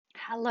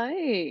Hello.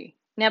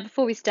 Now,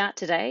 before we start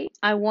today,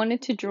 I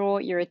wanted to draw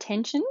your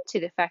attention to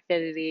the fact that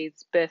it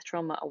is Birth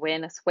Trauma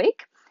Awareness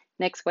Week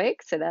next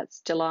week. So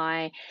that's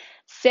July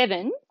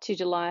 7 to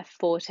July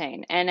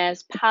 14. And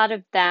as part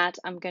of that,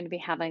 I'm going to be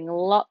having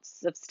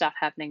lots of stuff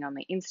happening on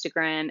the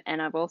Instagram. And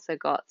I've also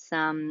got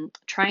some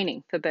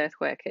training for birth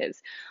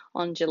workers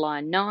on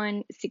July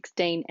 9,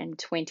 16, and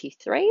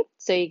 23.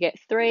 So you get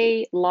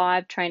 3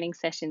 live training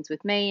sessions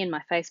with me in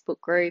my Facebook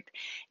group.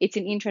 It's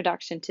an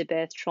introduction to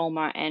birth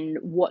trauma and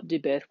what do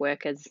birth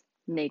workers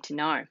need to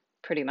know,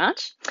 pretty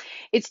much.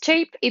 It's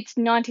cheap. It's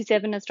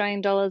 97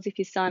 Australian dollars if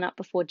you sign up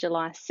before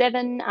July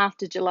 7.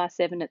 After July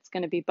 7, it's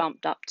going to be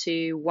bumped up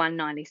to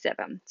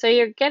 197. So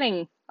you're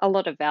getting a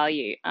lot of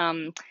value.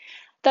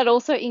 That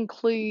also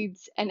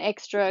includes an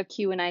extra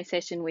Q&A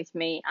session with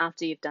me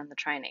after you've done the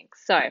training.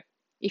 So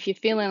if you're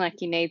feeling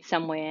like you need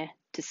somewhere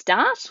to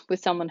start with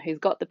someone who's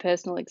got the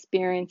personal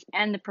experience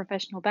and the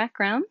professional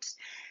background,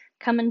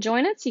 come and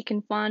join us. You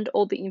can find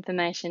all the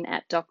information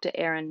at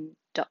drerin.com.au,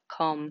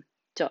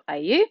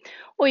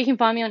 or you can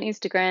find me on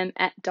Instagram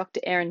at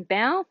Dr. Erin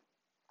Bow.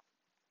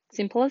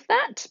 Simple as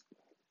that.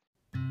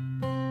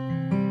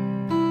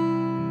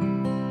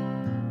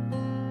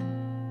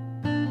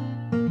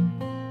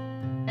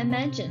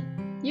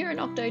 Imagine you're an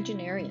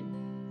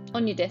octogenarian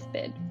on your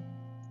deathbed.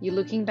 You're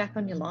looking back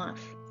on your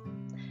life.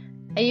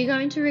 Are you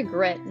going to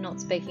regret not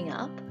speaking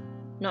up,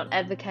 not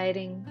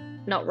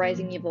advocating, not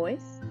raising your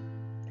voice?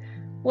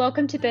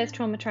 Welcome to Birth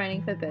Trauma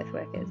Training for Birth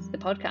Workers, the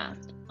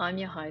podcast. I'm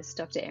your host,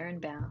 Dr. Erin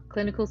Bow,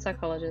 clinical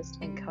psychologist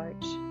and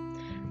coach.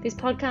 This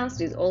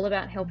podcast is all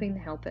about helping the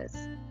helpers,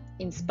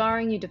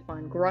 inspiring you to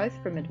find growth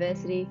from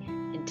adversity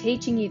and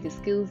teaching you the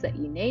skills that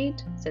you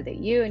need so that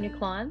you and your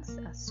clients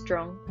are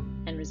strong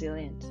and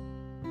resilient.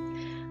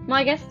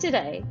 My guest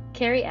today,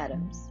 Kerry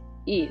Adams,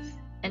 is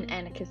an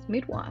anarchist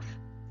midwife,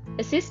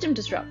 a system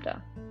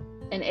disruptor,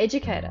 an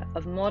educator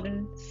of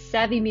modern,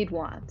 savvy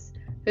midwives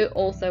who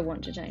also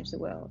want to change the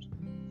world.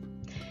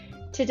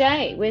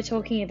 Today, we're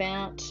talking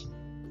about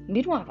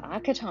midwife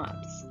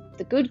archetypes,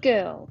 the good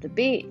girl, the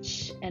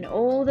bitch, and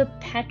all the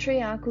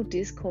patriarchal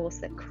discourse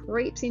that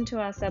creeps into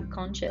our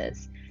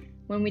subconscious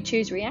when we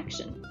choose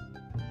reaction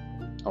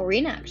or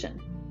inaction.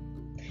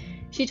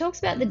 She talks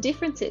about the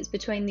differences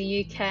between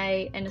the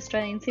UK and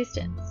Australian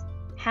systems,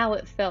 how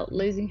it felt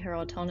losing her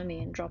autonomy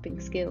and dropping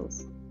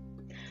skills,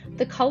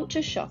 the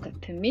culture shock of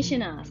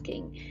permission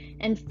asking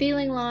and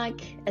feeling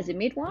like, as a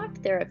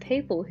midwife, there are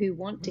people who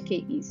want to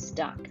keep you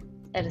stuck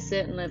at a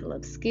certain level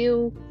of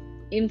skill,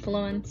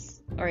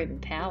 influence, or even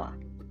power.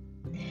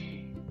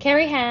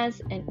 Kerry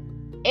has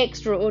an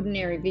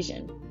extraordinary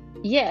vision,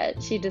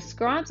 yet she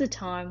describes a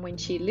time when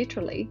she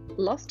literally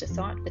lost her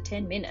sight for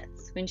 10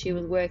 minutes when she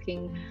was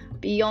working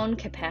beyond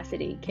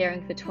capacity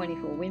caring for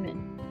 24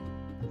 women.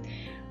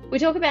 We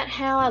talk about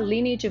how our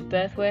lineage of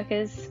birth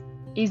workers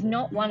is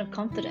not one of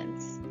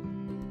confidence.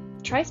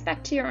 Trace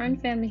back to your own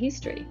family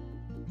history.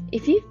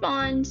 If you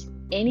find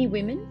any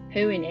women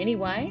who in any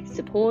way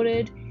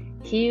supported,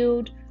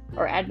 healed,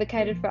 or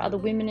advocated for other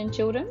women and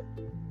children,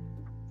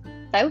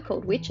 they were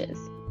called witches.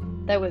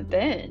 They were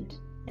burned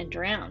and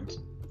drowned.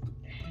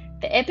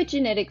 The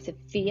epigenetics of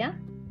fear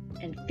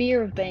and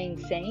fear of being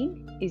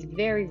seen is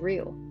very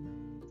real.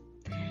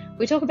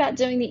 We talk about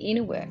doing the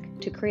inner work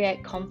to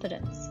create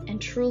confidence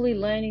and truly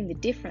learning the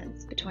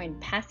difference between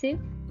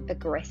passive,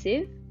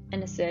 aggressive,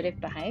 and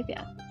assertive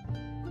behaviour.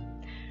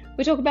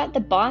 We talk about the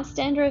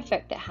bystander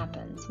effect that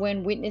happens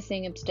when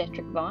witnessing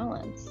obstetric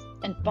violence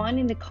and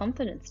finding the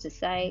confidence to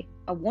say,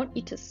 I want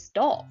you to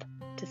stop,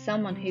 to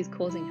someone who's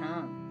causing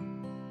harm.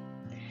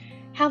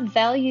 How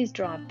values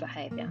drive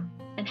behaviour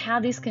and how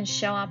this can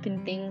show up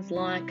in things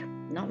like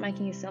not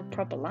making yourself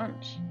proper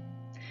lunch.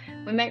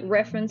 We make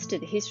reference to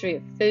the history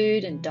of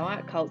food and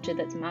diet culture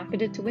that's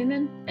marketed to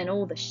women and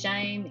all the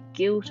shame,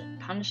 guilt and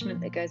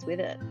punishment that goes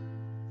with it.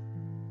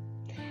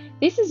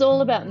 This is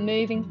all about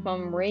moving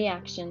from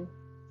reaction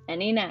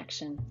and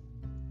inaction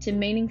to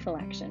meaningful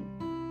action.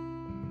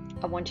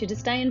 I want you to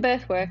stay in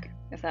birth work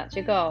if that's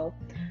your goal.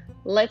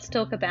 Let's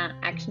talk about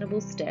actionable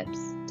steps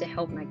to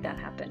help make that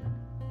happen.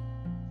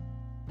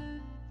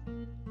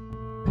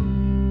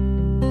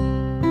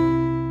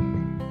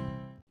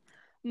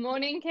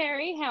 Morning,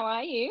 Kerry. How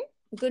are you?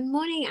 Good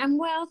morning. I'm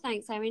well,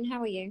 thanks, Erin. How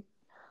are you?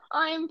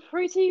 I'm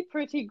pretty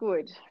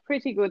good.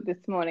 Pretty good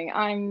this morning.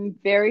 I'm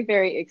very,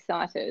 very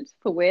excited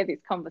for where this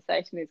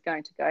conversation is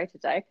going to go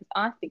today because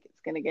I think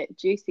it's going to get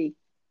juicy.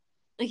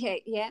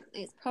 Okay, yeah,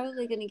 it's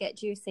probably going to get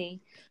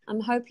juicy. I'm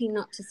hoping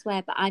not to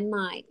swear, but I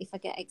might if I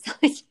get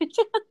excited.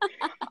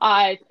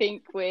 I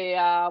think we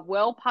are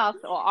well past,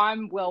 or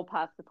I'm well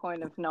past the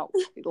point of not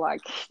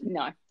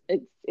no,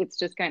 it's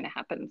just going to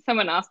happen.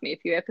 Someone asked me a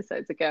few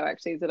episodes ago,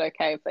 actually, is it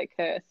okay if they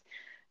curse?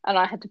 And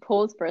I had to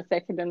pause for a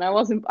second, and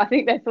I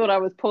think they thought I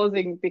was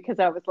pausing because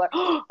I was like,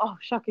 oh,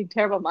 shocking,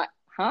 terrible. I'm like,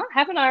 huh?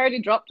 Haven't I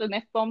already dropped an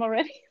F-bomb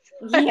already?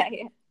 Yeah.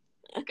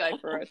 Go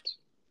for it.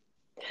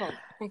 Cool.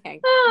 Okay.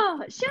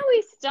 Shall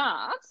we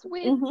start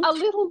with a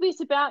little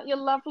bit about your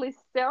lovely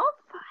self?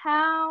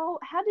 How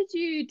did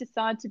you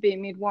decide to be a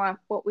midwife?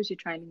 What was your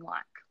training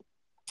like?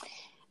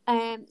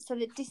 So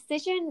the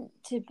decision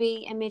to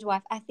be a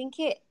midwife, I think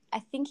it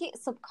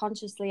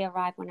subconsciously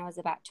arrived when I was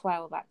about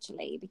 12,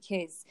 actually,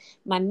 because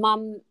my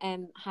mum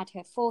had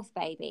her fourth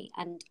baby,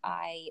 and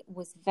I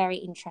was very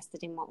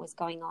interested in what was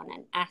going on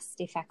and asked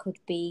if I could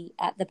be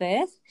at the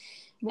birth.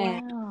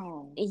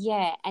 Wow.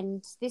 Yeah,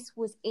 and this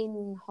was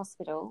in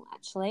hospital,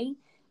 actually.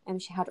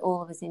 She had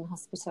all of us in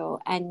hospital,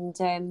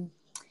 and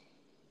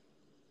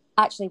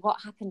actually what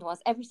happened was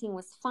everything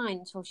was fine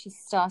until she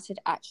started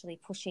actually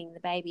pushing the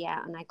baby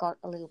out, and I got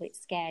a little bit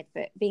scared.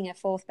 But being a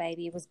fourth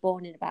baby, was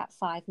born in about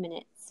 5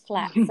 minutes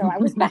flat, so I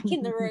was back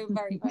in the room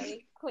very,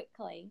 very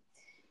quickly.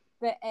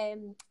 But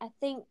I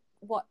think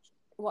what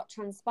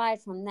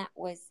transpired from that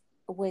was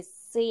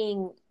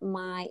seeing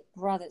my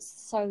brother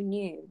so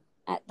new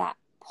at that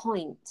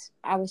point.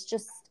 I was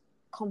just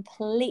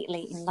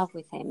completely in love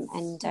with him,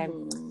 and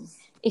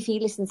if he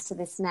listens to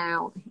this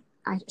now,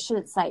 I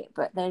shouldn't say it,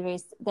 but there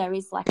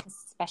is like a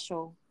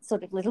special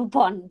sort of little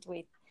bond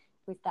with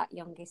that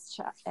youngest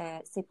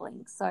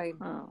sibling. So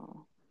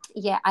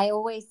yeah, I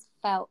always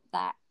felt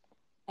that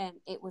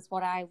it was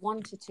what I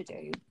wanted to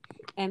do.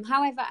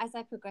 However, as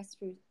I progressed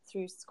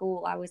through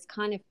school, I was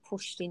kind of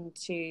pushed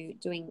into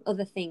doing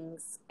other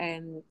things.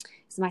 So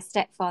my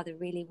stepfather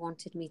really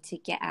wanted me to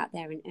get out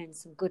there and earn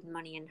some good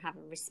money and have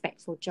a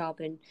respectful job,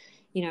 and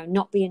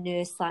not be a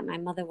nurse like my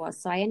mother was.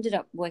 So I ended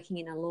up working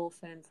in a law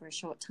firm for a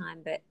short time,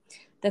 but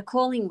the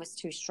calling was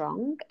too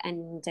strong,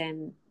 and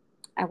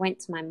I went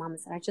to my mum and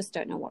said, I just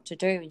don't know what to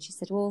do. And she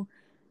said, well,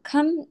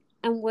 come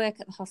and work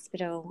at the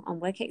hospital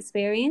on work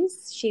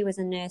experience. She was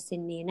a nurse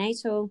in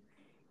neonatal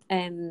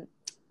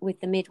with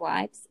the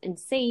midwives, and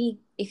see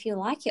if you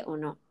like it or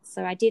not.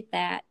 So I did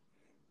that.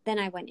 Then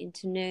I went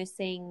into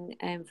nursing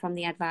from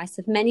the advice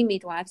of many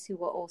midwives who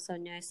were also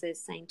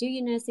nurses, saying, do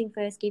your nursing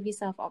first, give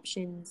yourself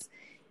options.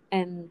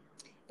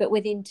 But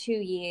within 2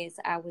 years,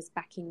 I was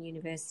back in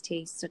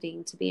university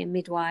studying to be a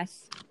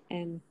midwife.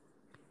 And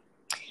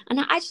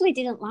I actually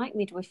didn't like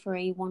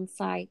midwifery once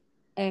I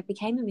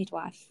became a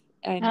midwife.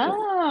 Yeah,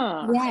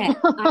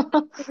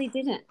 I really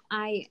didn't.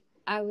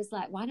 I was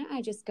like, why don't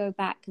I just go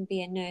back and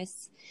be a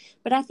nurse?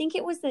 But I think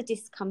it was the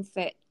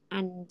discomfort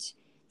and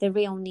the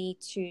real need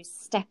to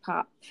step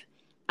up,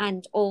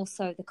 and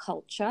also the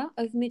culture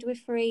of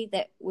midwifery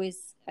that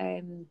was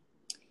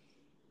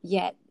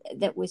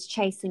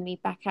chasing me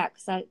back out,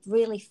 because I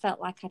really felt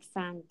like I'd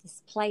found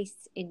this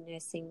place in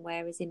nursing,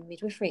 whereas in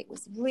midwifery it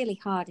was really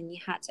hard and you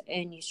had to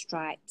earn your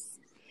stripes.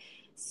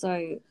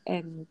 So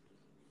I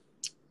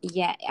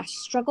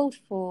struggled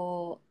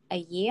for a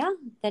year.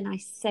 Then I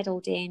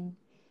settled in.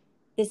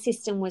 The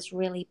system was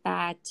really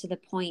bad to the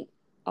point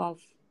of,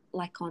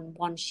 like, on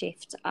one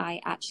shift, I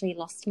actually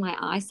lost my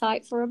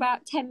eyesight for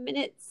about 10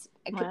 minutes.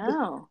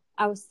 Wow.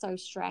 I was so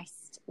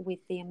stressed with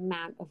the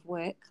amount of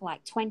work,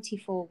 like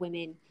 24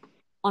 women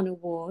on a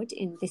ward,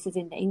 this is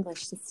in the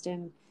English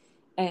system.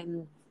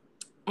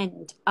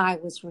 And I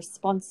was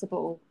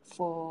responsible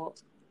for,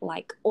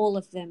 like, all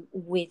of them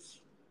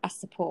with a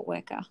support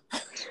worker.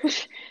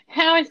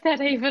 How is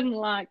that even,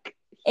 like,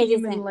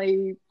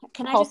 humanly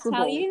Can possible? I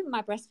just tell you,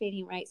 my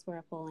breastfeeding rates were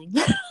appalling.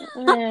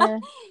 Yeah.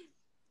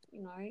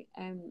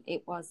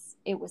 It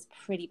was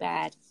pretty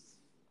bad.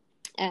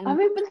 I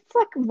mean, but it's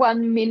like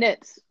 1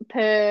 minute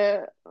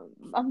per.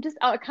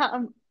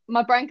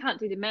 My brain can't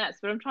do the maths,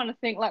 but I'm trying to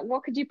think, like,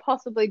 what could you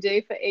possibly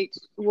do for each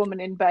woman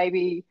and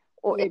baby,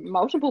 or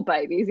multiple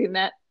babies in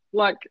that,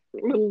 like,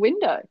 little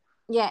window?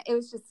 Yeah, it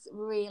was just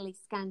really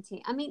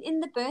scanty. I mean, in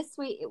the birth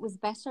suite, it was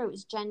better. It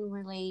was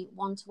generally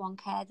one-to-one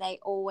care. They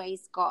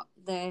always got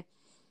the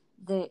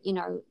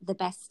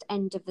best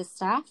end of the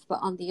staff, but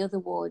on the other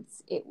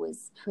wards, it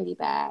was pretty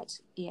bad.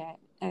 Yeah.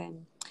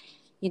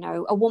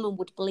 A woman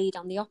would bleed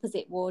on the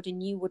opposite ward,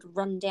 and you would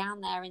run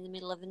down there in the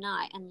middle of the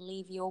night and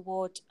leave your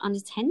ward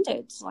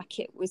unattended. Like,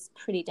 it was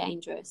pretty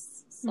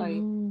dangerous. So,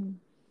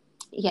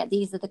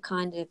 these are the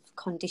kind of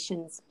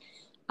conditions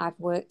I've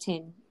worked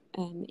in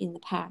the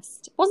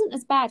past. It wasn't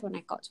as bad when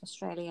I got to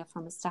Australia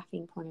from a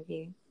staffing point of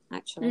view,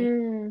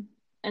 actually.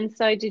 And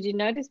so, did you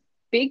notice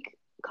big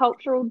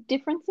cultural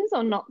differences,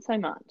 or not so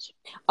much?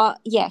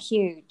 Yeah,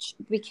 huge.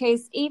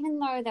 Because even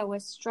though there were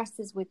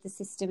stresses with the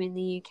system in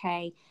the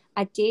UK,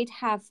 I did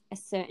have a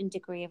certain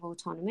degree of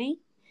autonomy.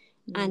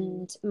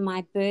 And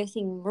my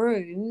birthing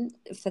room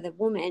for the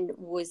woman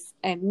was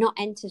not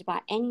entered by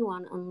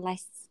anyone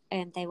unless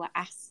they were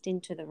asked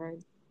into the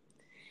room.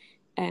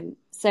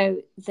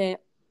 So the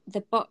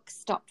buck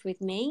stopped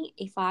with me.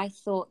 If I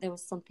thought there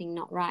was something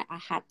not right, I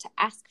had to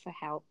ask for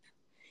help.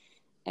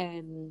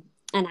 And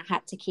I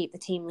had to keep the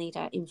team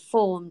leader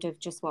informed of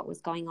just what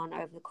was going on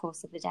over the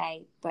course of the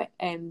day. But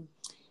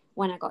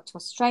when I got to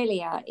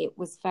Australia, it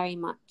was very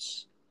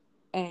much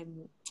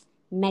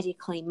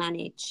medically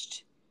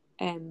managed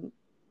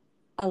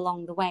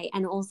along the way.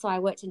 And also I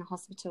worked in a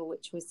hospital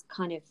which was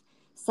kind of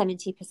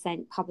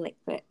 70% public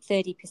but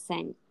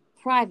 30%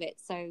 private.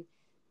 So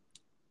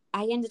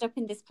I ended up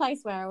in this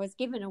place where I was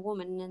given a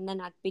woman, and then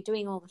I'd be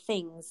doing all the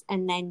things,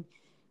 and then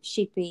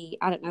she'd be,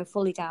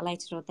 fully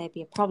dilated, or there'd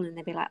be a problem, and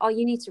they'd be like, oh,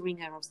 you need to ring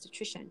her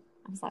obstetrician.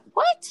 I was like,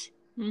 what?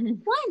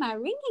 why am I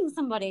ringing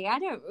somebody? I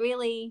don't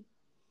really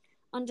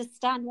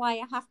understand why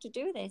I have to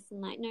do this.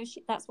 And like, no,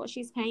 that's what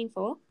she's paying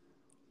for.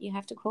 You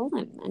have to call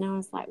them. And I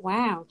was like,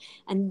 wow.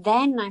 And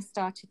then I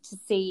started to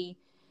see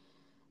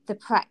the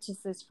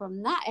practices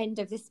from that end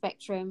of the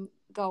spectrum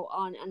go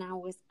on, and I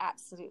was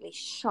absolutely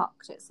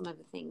shocked at some of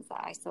the things that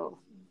I saw.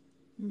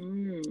 Do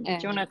you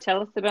want to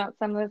tell us about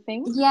some of the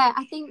things? Yeah,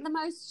 I think the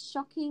most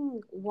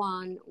shocking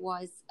one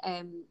was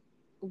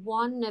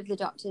one of the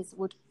doctors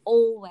would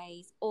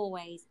always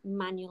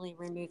manually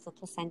remove the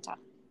placenta.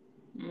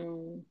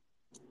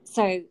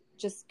 So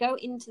just go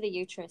into the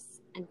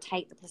uterus and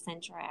take the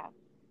placenta out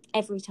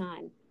every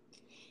time.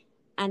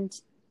 And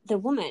the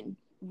woman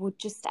would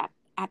just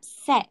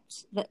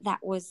accept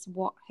that was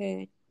what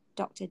her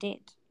doctor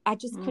did. I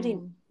just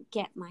couldn't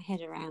get my head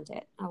around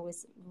it. I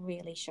was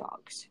really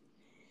shocked.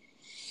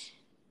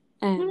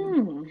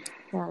 So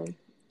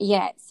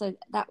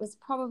that was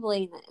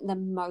probably the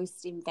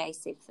most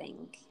invasive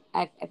thing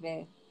I've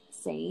ever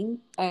seen.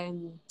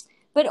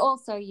 But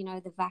also, you know,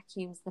 the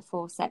vacuums, the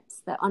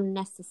forceps, the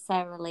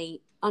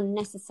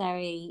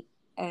unnecessary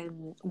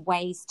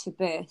ways to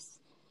birth,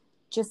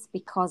 just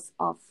because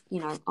of, you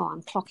know,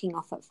 I'm clocking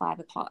off at 5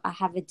 o'clock. I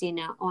have a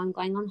dinner. I'm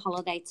going on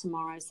holiday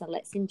tomorrow, so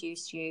let's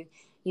induce you.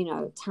 You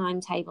know,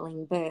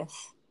 timetabling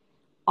birth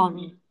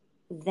on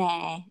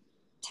their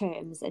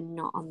terms and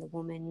not on the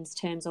woman's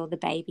terms or the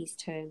baby's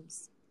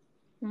terms.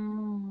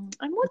 And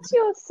what's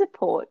your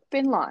support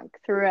been like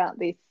throughout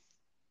this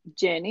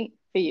journey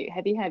for you?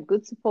 Have you had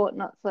good support,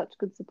 not such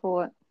good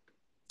support?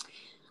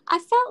 I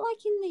felt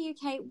like in the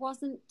UK it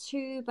wasn't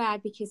too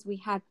bad because we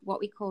had what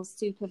we call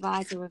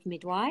supervisor of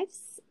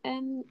midwives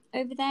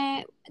over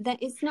there.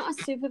 That it's not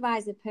a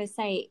supervisor per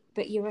se,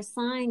 but you're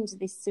assigned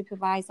this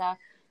supervisor.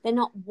 They're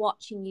not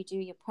watching you do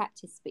your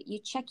practice, but you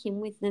check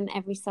in with them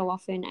every so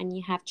often and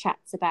you have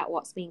chats about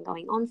what's been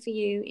going on for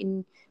you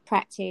in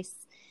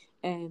practice,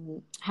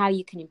 how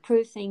you can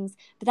improve things.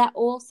 But that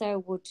also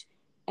would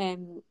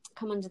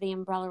come under the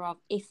umbrella of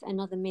if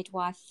another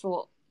midwife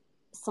thought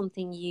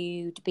something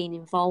you'd been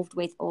involved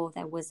with or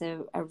there was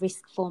a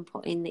risk form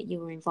put in that you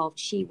were involved,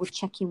 she would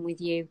check in with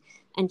you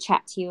and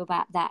chat to you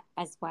about that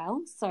as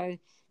well. So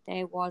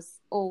there was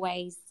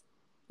always,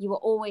 you were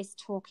always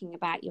talking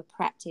about your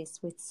practice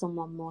with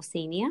someone more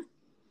senior.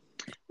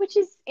 Which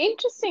is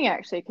interesting,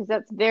 actually, because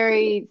that's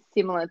very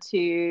similar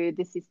to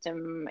the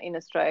system in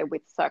Australia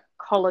with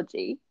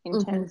psychology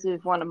in terms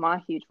of one of my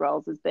huge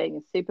roles as being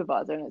a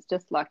supervisor. And it's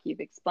just like you've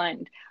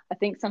explained. I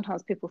think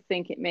sometimes people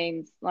think it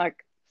means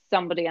like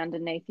somebody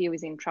underneath you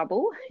is in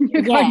trouble and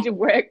you're going to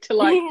work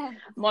to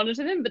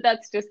monitor them. But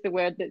that's just the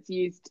word that's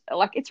used.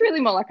 Like, it's really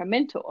more like a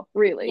mentor,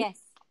 really. Yes,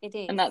 it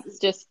is. And that's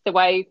just the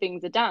way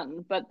things are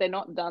done. But they're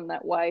not done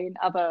that way in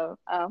other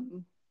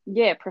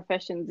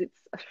professions. It's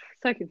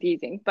so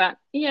confusing, but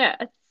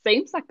it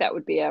seems like that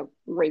would be a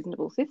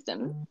reasonable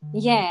system.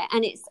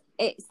 And it's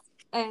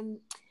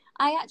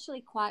I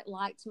actually quite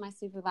liked my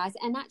supervisor,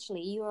 and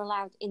actually you're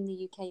allowed in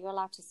the UK, you're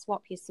allowed to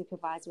swap your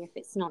supervisor if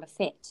it's not a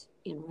fit,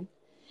 you know,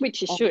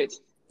 which you should.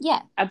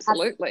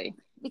 Absolutely,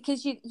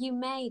 because you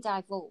may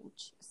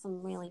divulge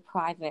some really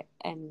private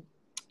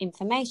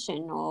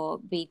information or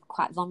be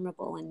quite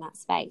vulnerable in that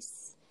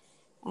space.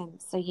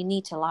 So you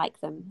need to like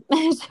them.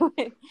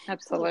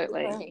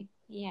 Absolutely.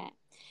 Yeah.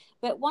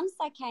 But once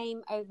I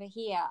came over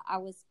here, I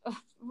was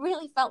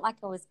really felt like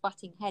I was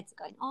butting heads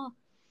going, oh,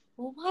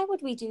 well, why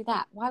would we do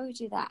that? Why would we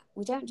do that?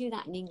 We don't do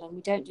that in England.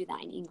 We don't do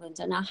that in England.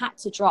 And I had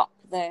to drop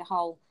the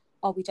whole,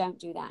 we don't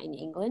do that in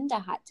England.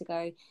 I had to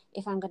go,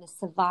 if I'm going to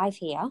survive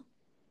here,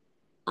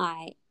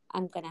 I'm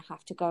going to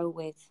have to go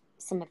with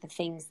some of the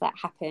things that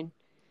happen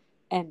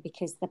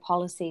because the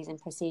policies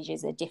and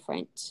procedures are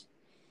different.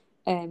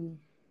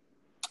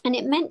 And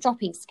it meant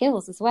dropping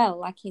skills as well.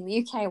 Like in the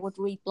UK, I would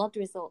read blood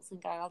results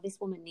and go, oh, this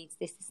woman needs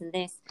this, this, and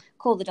this.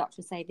 Call the doctor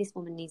and say, this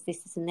woman needs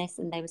this, this, and this.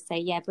 And they would say,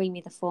 yeah, bring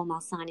me the form,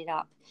 I'll sign it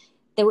up.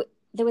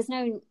 There was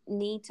no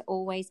need to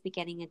always be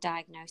getting a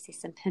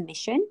diagnosis and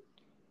permission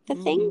for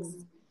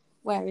things.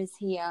 Whereas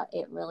here,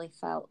 it really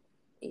felt,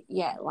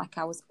 like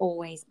I was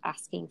always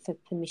asking for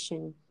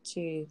permission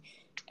to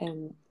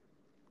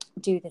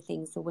do the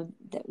things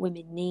that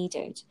women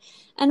needed.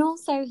 And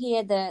also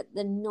here, the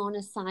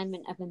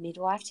non-assignment of a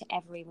midwife to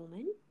every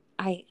woman,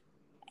 I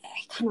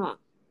cannot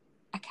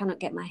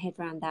get my head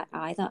around that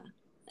either.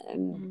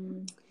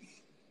 You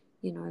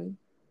know,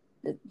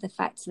 the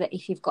fact that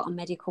if you've got a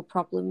medical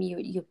problem,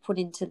 you're put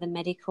into the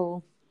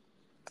medical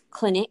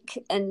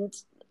clinic and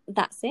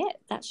that's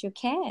it. That's your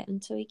care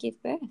until you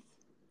give birth.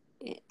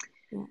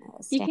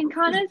 You can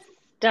kind of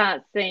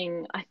start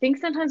seeing, I think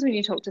sometimes when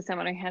you talk to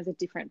someone who has a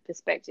different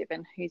perspective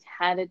and who's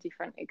had a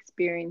different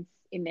experience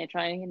in their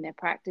training, in their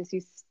practice,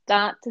 you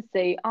start to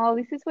see,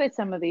 this is where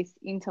some of these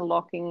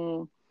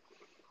interlocking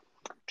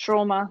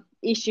trauma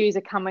issues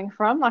are coming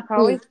from. Like I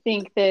always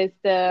think there's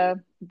the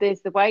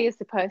way you're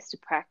supposed to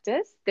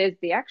practice, there's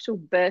the actual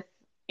birth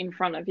in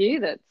front of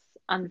you that's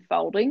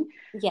unfolding,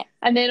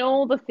 and then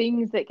all the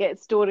things that get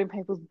stored in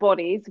people's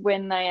bodies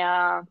when they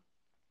are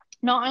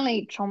not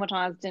only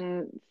traumatized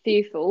and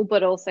fearful,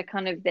 but also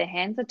kind of their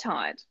hands are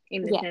tied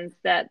in the Yeah. sense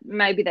that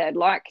maybe they'd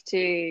like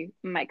to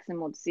make some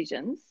more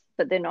decisions,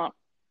 but they're not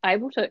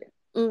able to.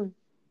 Mm.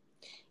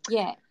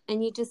 Yeah.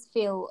 And you just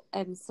feel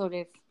sort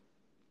of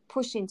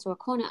pushed into a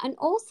corner. And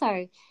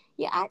also,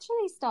 you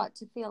actually start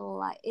to feel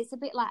like it's a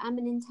bit like I'm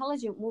an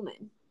intelligent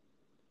woman,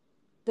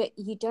 but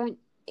you don't.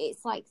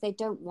 It's like they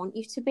don't want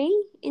you to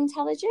be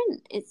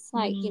intelligent. It's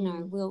like, you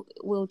know,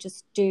 we'll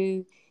just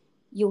do.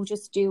 You'll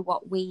just do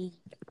what we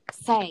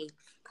say,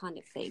 kind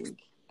of thing.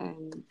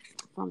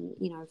 From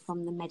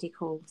from the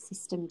medical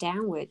system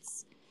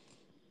downwards,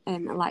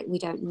 like we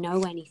don't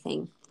know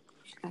anything.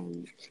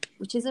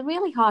 Which is a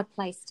really hard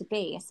place to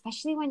be,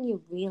 especially when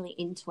you're really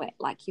into it,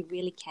 like you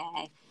really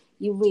care,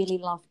 you really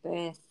love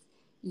birth,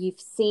 you've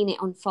seen it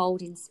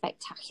unfold in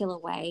spectacular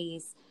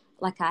ways.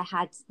 Like I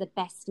had the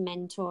best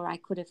mentor I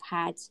could have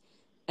had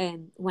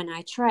when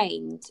I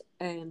trained.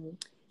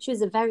 She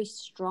was a very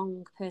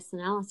strong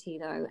personality,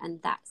 though,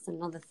 and that's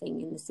another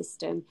thing in the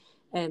system.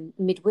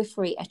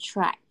 Midwifery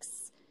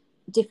attracts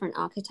different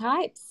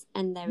archetypes,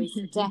 and there is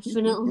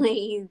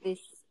definitely this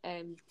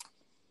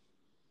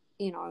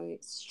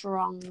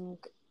strong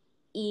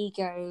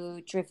ego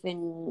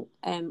driven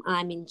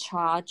I'm in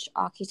charge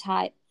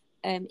archetype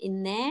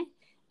in there,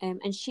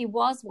 and she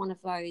was one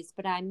of those,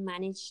 but I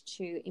managed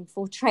to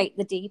infiltrate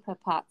the deeper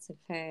parts of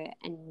her,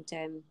 and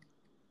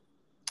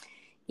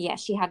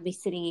she had me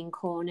sitting in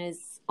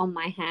corners on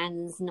my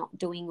hands, not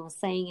doing or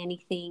saying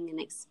anything, and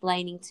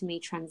explaining to me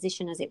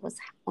transition as it was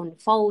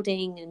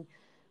unfolding and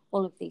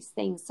all of these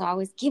things. So I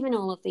was given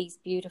all of these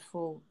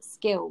beautiful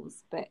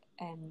skills, but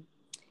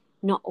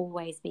not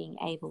always being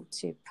able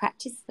to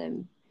practice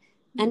them,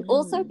 and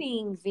also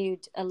being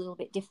viewed a little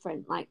bit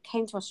different. Like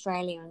came to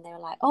Australia and they were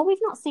like, "Oh,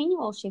 we've not seen you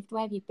all shift.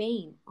 Where have you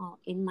been?" "Oh,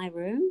 in my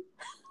room."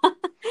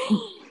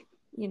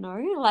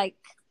 Like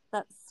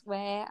that's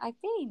where I've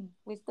been,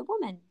 with the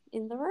woman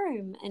in the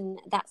room.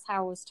 And that's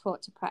how I was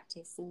taught to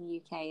practice in the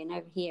UK. And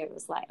over here it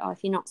was like, oh,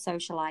 if you're not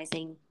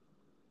socializing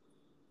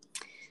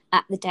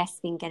at the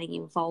desk and getting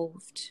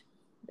involved,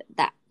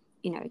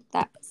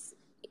 that's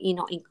you're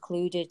not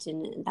included,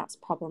 and that's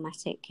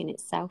problematic in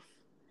itself.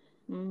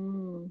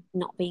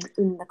 Not being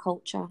in the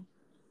culture.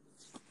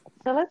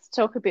 So let's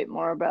talk a bit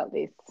more about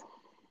this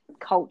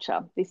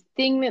culture, this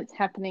thing that's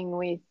happening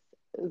with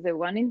the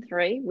 1 in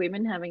 3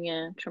 women having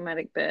a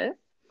traumatic birth.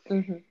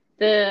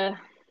 The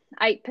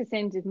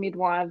 8% of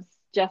midwives,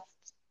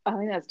 I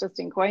think that's just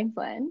in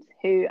Queensland,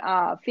 who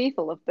are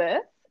fearful of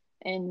birth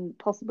and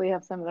possibly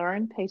have some of their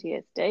own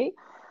PTSD.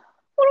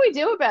 What do we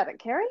do about it,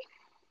 Kerry?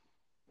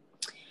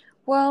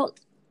 Well,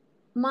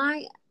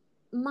 my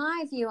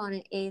view on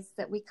it is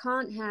that we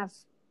can't have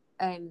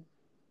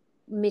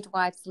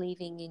midwives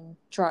leaving in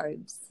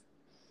droves,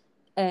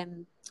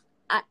 and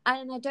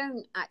I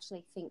don't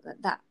actually think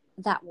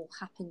that will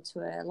happen to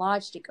a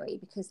large degree,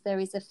 because there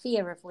is a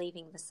fear of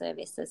leaving the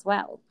service as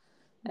well,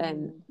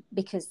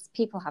 because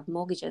people have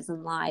mortgages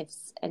and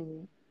lives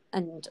and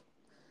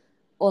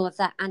all of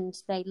that,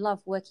 and they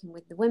love working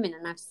with the women.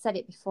 And I've said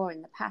it before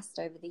in the past,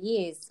 over the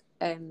years,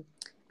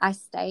 I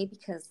stay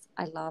because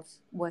I love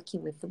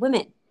working with the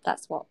women.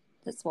 That's what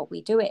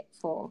we do it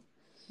for.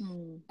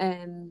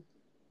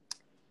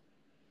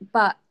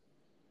 But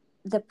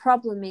the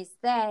problem is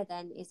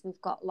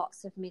we've got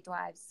lots of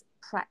midwives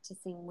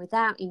practicing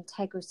without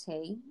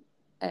integrity,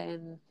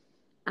 and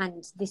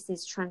this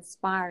is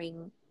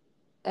transpiring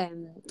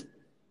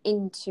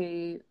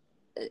into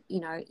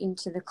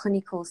the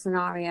clinical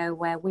scenario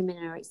where women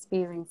are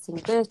experiencing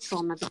birth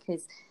trauma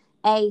because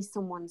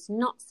someone's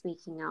not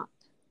speaking up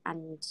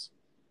and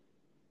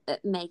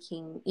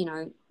making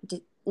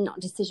not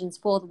decisions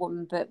for the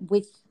woman but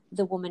with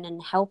the woman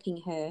and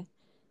helping her,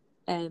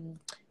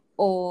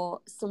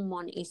 or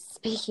someone is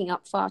speaking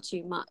up far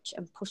too much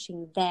and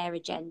pushing their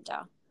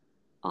agenda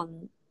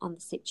on the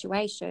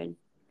situation.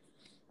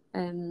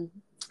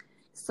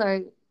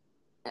 So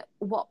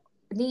what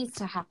needs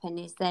to happen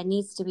is there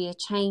needs to be a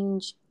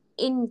change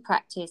in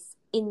practice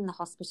in the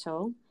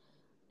hospital,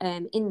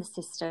 in the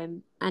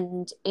system,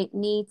 and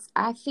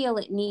I feel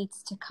it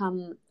needs to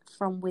come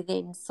from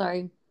within.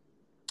 So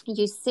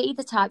you see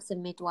the types of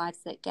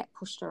midwives that get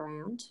pushed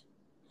around,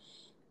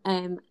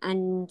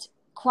 and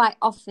quite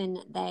often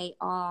they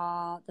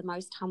are the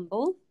most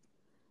humble,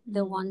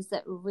 the ones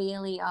that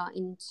really are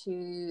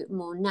into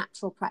more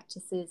natural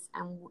practices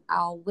and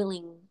are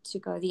willing to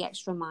go the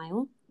extra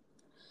mile.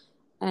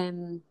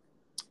 And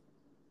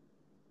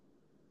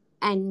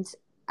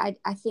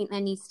I think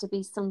there needs to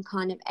be some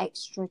kind of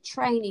extra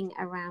training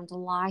around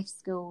life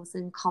skills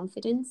and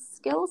confidence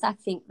skills. I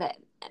think that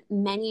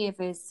many of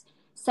us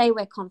say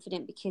we're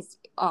confident because,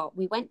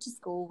 we went to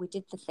school, we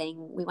did the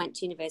thing, we went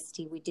to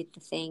university, we did the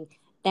thing,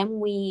 then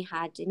we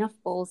had enough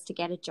balls to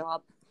get a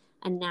job,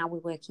 and now we're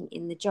working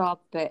in the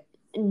job. But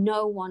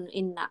no one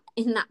in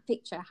that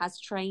picture has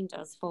trained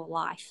us for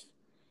life,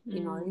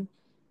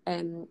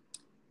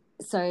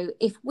 So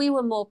if we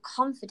were more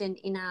confident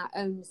in our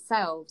own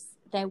selves,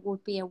 there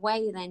would be a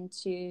way then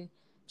to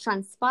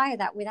transpire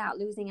that without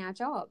losing our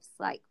jobs.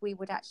 Like we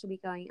would actually be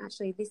going,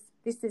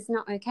 This is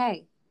not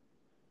okay.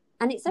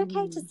 And it's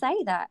okay to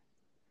say that,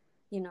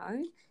 you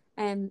know.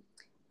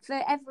 For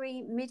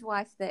every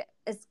midwife that,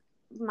 as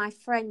my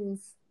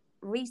friends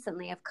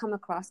recently have come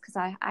across, because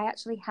I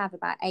actually have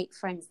about 8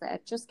 friends that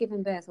have just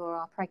given birth or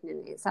are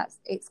pregnant.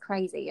 It's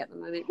crazy at the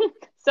moment.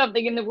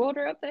 Something in the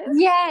water up there?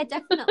 Yeah,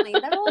 definitely.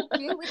 They're all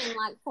due within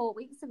like 4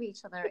 weeks of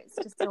each other. It's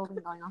just all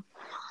been going on.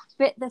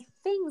 But the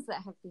things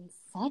that have been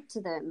said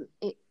to them,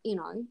 you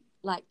know,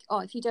 like, oh,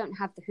 if you don't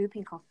have the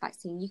whooping cough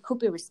vaccine, you could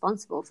be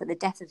responsible for the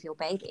death of your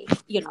baby.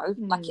 You know,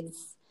 like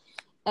it's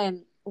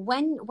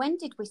when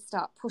did we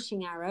start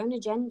pushing our own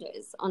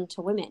agendas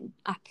onto women,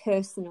 our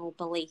personal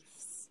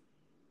beliefs?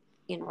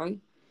 You know,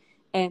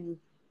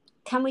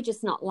 can we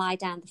just not lie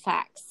down the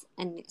facts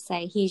and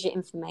say, here's your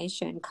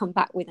information, come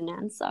back with an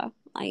answer?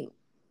 Like,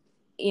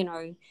 you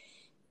know,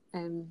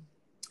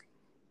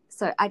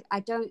 so I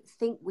don't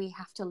think we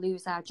have to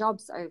lose our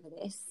jobs over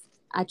this.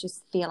 I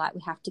just feel like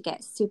we have to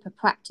get super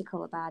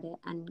practical about it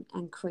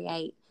and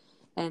create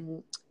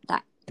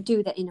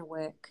do the inner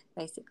work,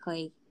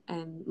 basically.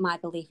 My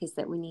belief is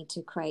that we need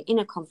to create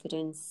inner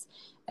confidence,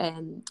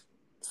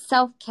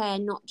 self-care,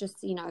 not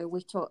just, you know,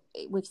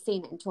 we've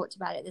seen it and talked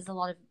about it. There's a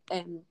lot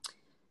of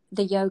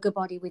the yoga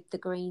body with the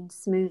green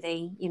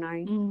smoothie, you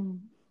know.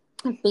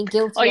 I've been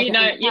guilty. Oh, you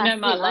know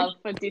my love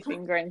for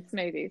dissing green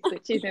smoothies,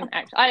 which isn't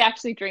actually. I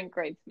actually drink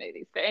green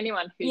smoothies. For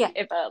anyone who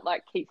ever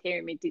like keeps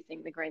hearing me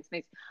dissing the green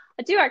smoothies,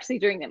 I do actually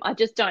drink them. I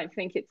just don't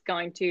think it's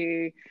going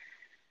to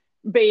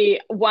be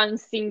one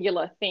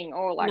singular thing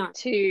or like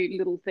two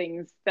little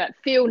things that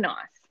feel nice.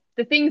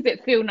 The things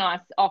that feel nice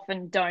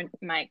often don't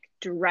make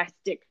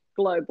drastic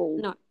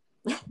global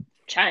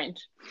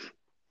change.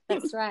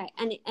 That's right,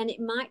 and it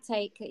might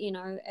take, you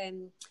know,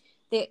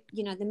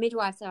 the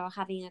midwives are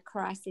having a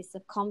crisis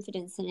of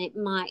confidence, and it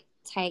might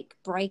take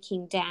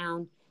breaking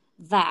down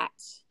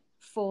that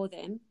for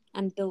them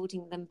and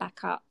building them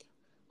back up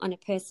on a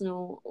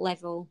personal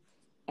level,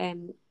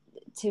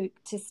 to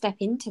step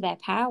into their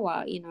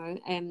power. You know,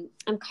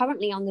 I'm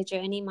currently on the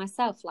journey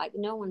myself. Like,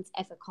 no one's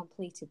ever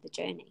completed the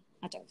journey,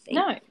 I don't think.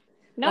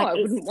 No, like, I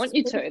wouldn't want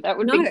you to. That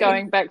would be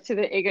going back to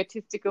the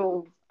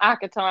egotistical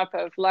archetype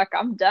of like,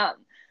 I'm done.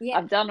 Yeah.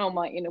 I've done all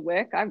my inner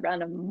work. I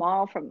run a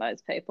mile from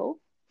those people.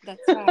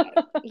 That's right.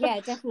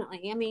 Yeah,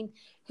 definitely. I mean,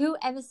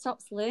 whoever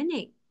stops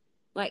learning?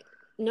 Like,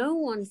 no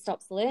one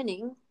stops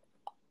learning.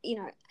 You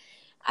know,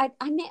 I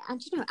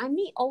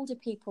meet older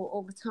people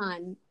all the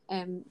time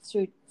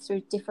through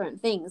different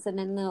things, and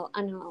then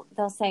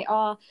they'll say,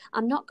 "Oh,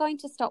 I'm not going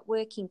to stop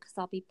working because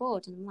I'll be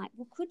bored." And I'm like,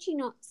 "Well, could you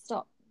not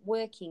stop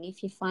working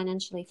if you're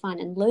financially fine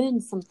and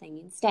learn something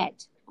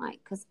instead?"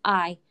 Like, because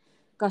I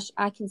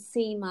can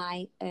see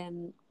my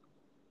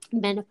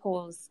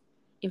menopause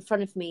in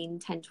front of me in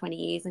 10, 20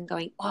 years and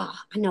going, oh,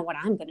 I know what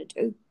I'm going to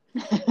do.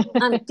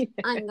 I'm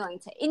going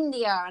to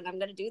India and I'm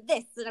going to do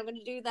this and I'm going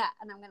to do that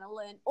and I'm going to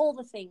learn all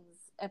the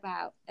things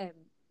about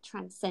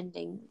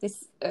transcending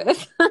this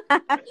earth.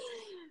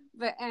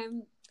 But,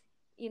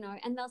 you know,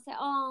 and they'll say,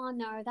 oh,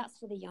 no, that's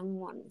for the young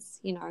ones,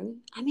 you know.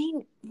 I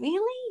mean,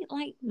 really?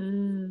 Like,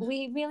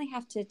 we really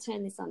have to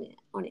turn this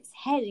on its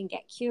head and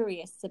get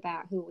curious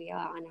about who we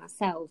are and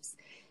ourselves.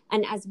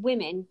 And as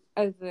women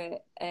over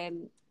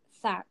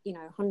you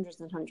know, hundreds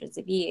and hundreds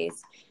of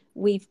years,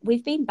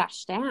 we've been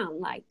bashed down.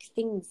 Like,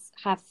 things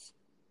have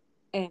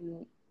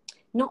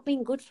not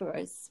been good for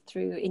us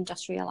through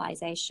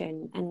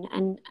industrialization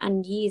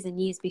and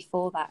years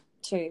before that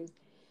too.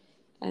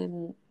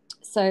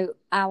 So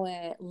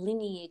our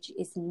lineage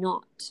is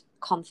not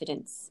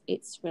confidence.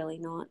 It's really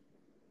not.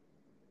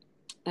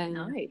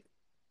 No,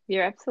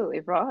 you're absolutely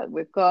right.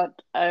 We've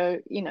got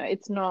you know,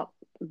 it's not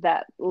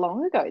that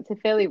long ago. It's a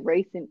fairly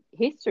recent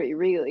history,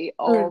 really,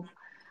 of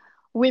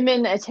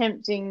women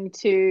attempting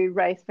to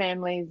raise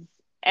families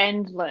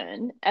and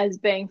learn as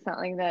being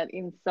something that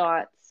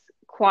incites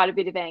quite a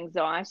bit of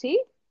anxiety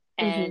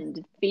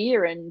and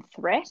fear and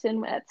threat,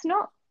 and it's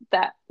not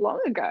that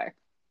long ago.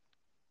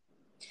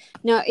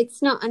 No,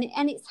 it's not,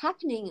 and it's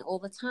happening all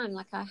the time.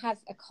 Like, I have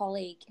a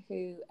colleague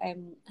who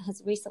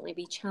has recently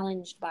been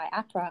challenged by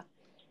APRA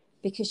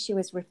because she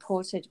was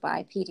reported by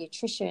a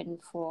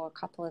paediatrician for a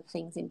couple of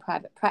things in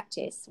private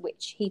practice,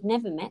 which he'd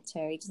never met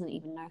her. He doesn't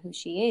even know who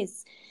she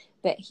is.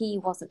 But he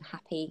wasn't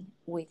happy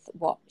with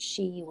what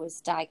she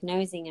was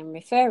diagnosing and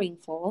referring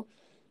for.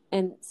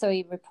 And so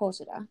he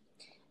reported her.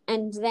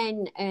 And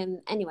then,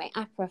 anyway,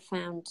 APRA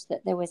found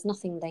that there was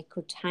nothing they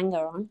could hang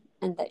her on,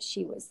 and that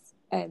she was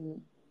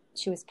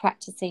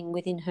practicing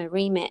within her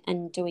remit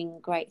and doing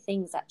great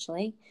things,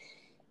 actually.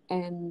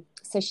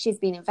 So she's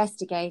been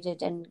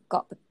investigated and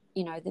got the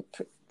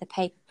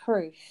paper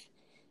proof.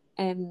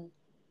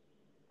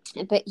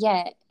 But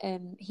yeah,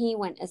 he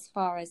went as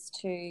far as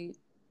to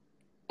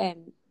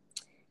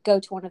go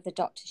to one of the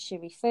doctors she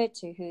referred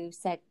to, who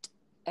said,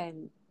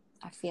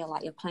 I feel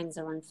like your claims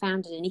are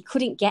unfounded, and he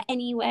couldn't get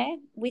anywhere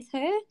with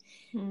her.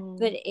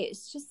 But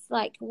it's just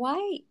like, why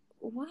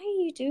are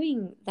you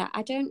doing that?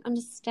 I don't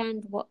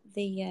understand what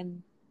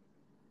the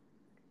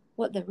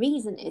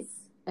reason is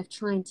of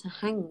trying to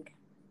hang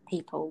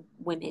people,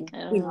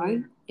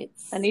 women,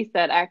 it's... And is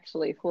that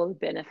actually for the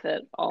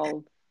benefit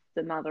of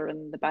the mother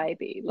and the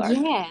baby? Like,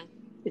 Yeah.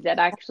 is that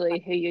actually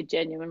who you're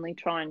genuinely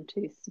trying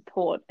to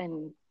support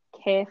and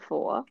care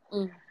for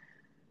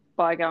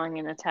by going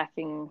and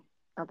attacking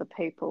other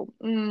people?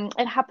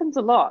 It happens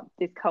a lot,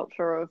 this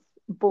culture of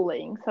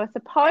bullying. So I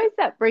suppose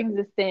that brings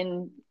us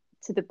then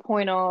to the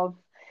point of,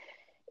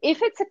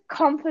 if it's a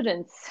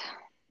confidence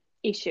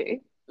issue,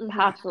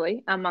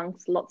 partially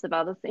amongst lots of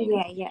other things,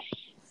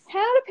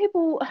 how do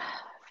people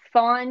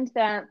find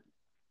that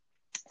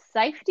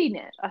safety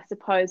net, I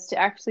suppose, to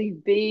actually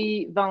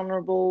be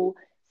vulnerable,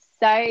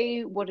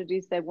 say what it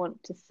is they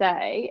want to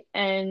say,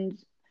 and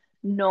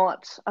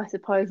not, I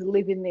suppose,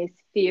 live in this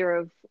fear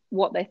of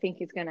what they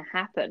think is going to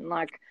happen?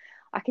 Like,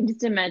 I can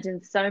just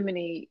imagine so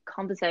many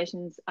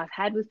conversations I've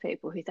had with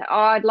people who say, oh,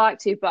 I'd like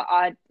to, but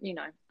I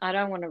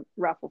don't want to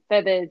ruffle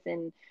feathers,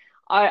 and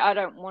I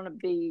don't want to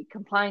be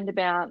complained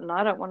about, and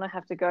I don't want to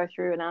have to go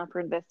through an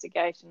ARPA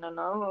investigation, and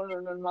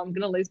I'm going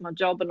to lose my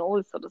job and all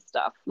this sort of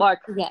stuff. Like,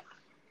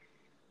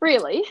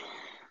 really,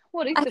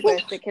 what is the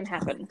worst that can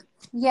happen?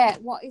 Yeah,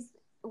 what is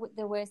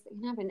the worst that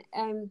can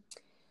happen?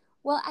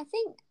 Well, I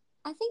think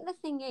the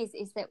thing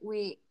is that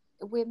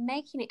we're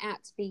making it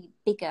out to be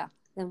bigger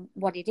than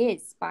what it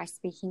is by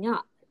speaking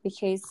up,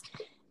 because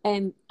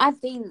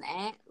I've been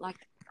there.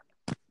 Like,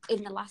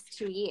 in the last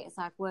 2 years,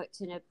 I've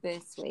worked in a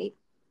birth suite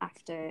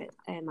after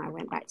I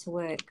went back to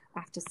work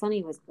after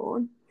Sonny was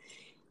born,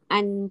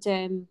 and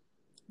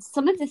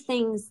some of the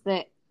things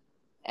that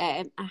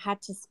I had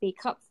to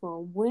speak up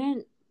for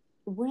weren't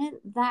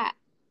that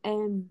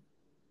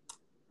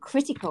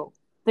critical,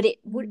 but it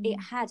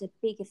had a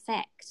big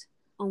effect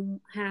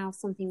on how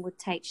something would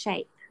take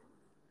shape.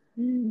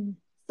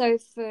 So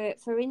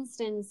for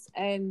instance,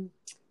 a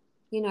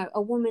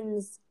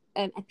woman's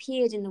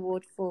appeared in the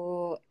ward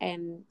for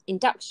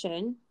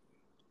induction,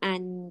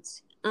 and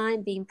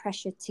I'm being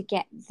pressured to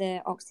get the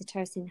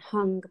oxytocin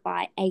hung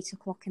by 8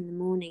 o'clock in the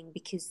morning,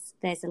 because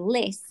there's a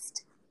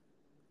list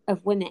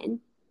of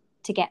women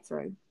to get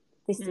through.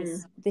 This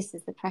is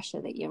the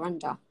pressure that you're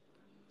under.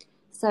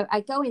 So I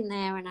go in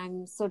there and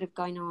I'm sort of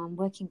going on,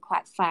 working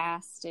quite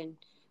fast, and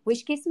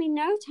which gives me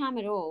no time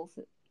at all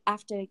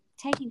after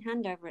taking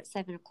handover at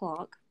 7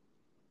 o'clock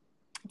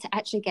to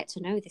actually get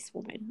to know this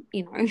woman.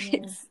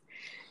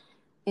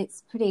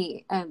 It's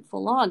pretty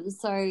full on.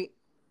 So,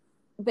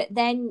 but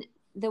then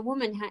the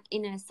woman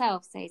in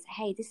herself says,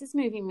 hey, this is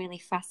moving really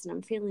fast and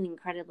I'm feeling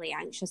incredibly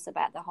anxious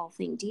about the whole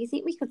thing. Do you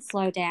think we could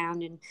slow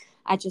down and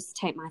I just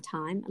take my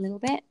time a little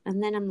bit?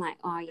 And then I'm like,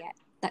 oh yeah,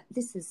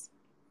 this is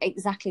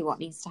exactly what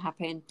needs to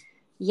happen.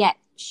 Yeah,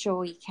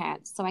 sure you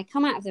can. So I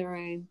come out of the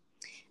room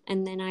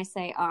and then I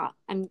say,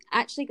 I'm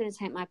actually going to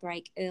take my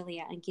break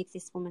earlier and give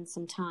this woman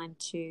some time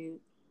to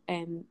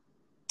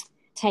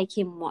take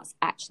in what's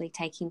actually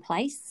taking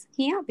place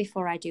here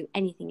before I do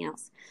anything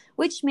else,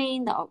 which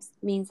means the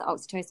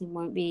oxytocin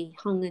won't be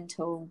hung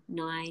until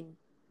 9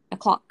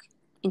 o'clock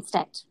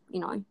instead,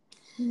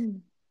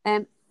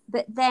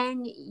 But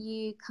then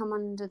you come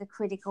under the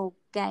critical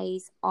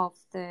gaze of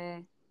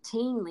the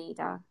team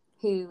leader,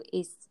 who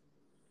is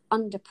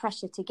under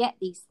pressure to get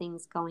these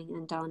things going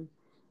and done,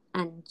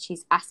 and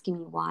she's asking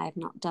me why I've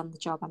not done the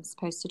job I'm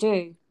supposed to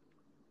do.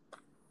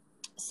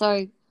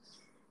 So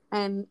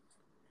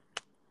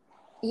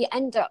you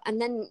end up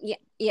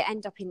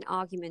in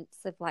arguments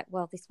of like,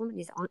 well, this woman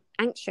is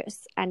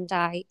anxious and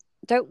I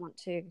don't want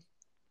to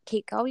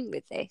keep going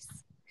with this,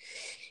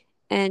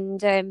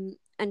 and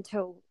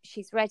until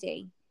she's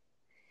ready.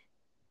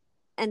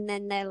 And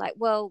then they're like,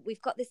 well,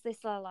 we've got this, and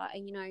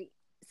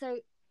so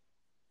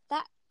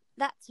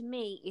that to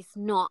me is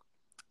not,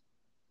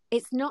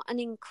 it's not an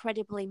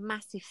incredibly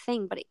massive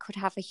thing, but it could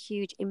have a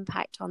huge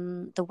impact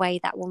on the way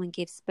that woman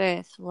gives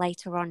birth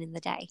later on in the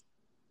day.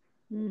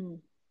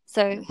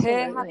 So absolutely.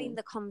 Her having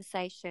the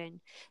conversation,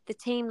 the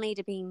team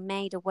leader being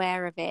made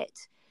aware of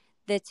it,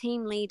 the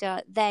team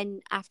leader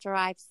then, after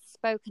I've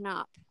spoken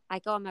up, I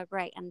go on my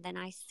break and then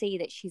I see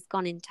that she's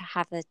gone in to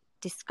have a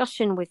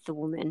discussion with the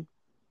woman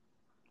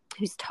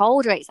who's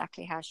told her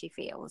exactly how she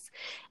feels.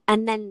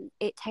 And then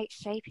it takes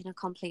shape in a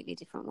completely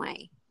different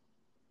way.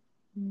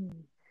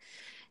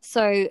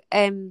 So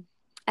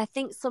I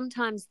think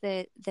sometimes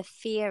the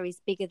fear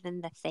is bigger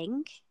than the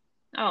thing.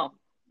 Oh,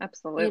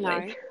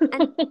 absolutely.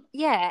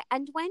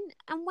 And when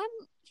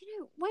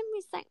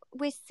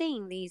we're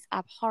seeing these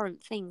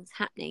abhorrent things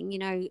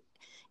happening,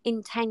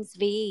 intense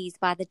VEs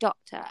by the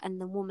doctor,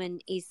 and the woman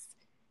is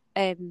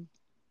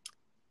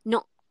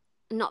not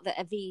that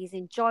a VE is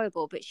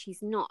enjoyable, but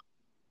she's not.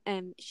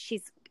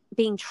 She's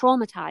being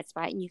traumatized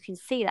by it, and you can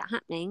see that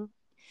happening.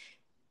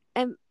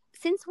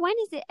 Since when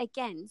is it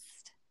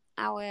against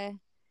our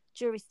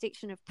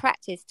jurisdiction of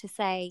practice to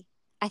say,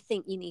 I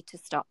think you need to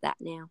stop that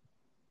now?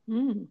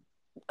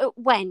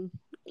 When,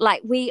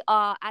 like, we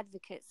are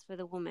advocates for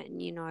the woman,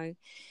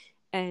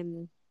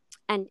 and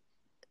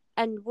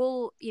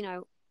we'll,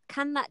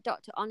 can that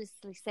doctor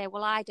honestly say,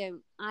 well, I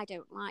don't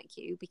like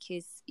you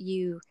because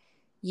you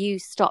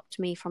stopped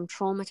me from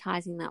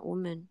traumatizing that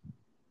woman?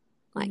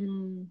 Like,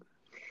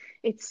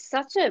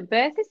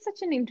 Birth is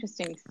such an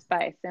interesting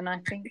space. And I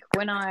think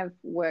when I've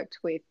worked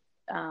with,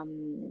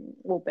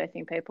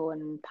 birthing people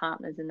and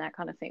partners and that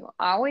kind of thing,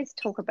 I always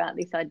talk about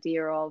this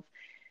idea of,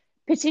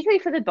 particularly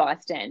for the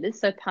bystanders,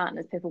 so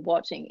partners, people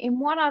watching, in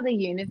what other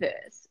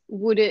universe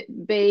would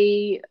it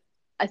be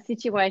a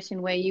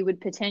situation where you would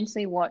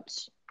potentially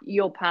watch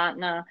your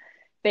partner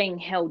being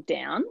held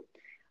down,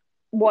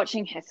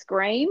 watching her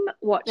scream,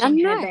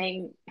 watching her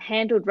being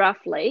handled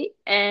roughly,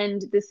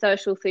 and the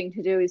social thing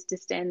to do is to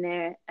stand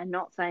there and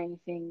not say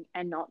anything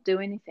and not do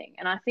anything?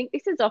 And I think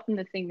this is often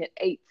the thing that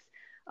eats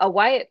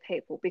away at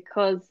people,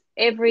 because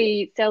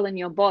every cell in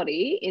your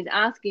body is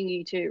asking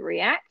you to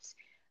react,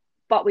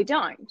 but we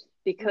don't,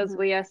 because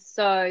we are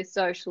so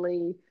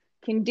socially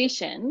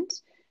conditioned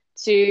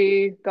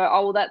to go,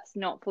 oh, well, that's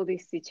not for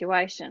this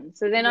situation.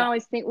 So then I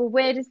always think, well,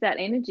 where does that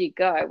energy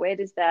go? Where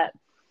does that,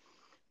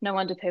 no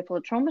wonder people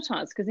are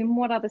traumatized, because in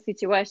what other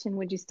situation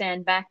would you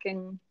stand back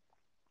and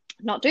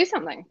not do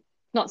something,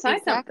 not say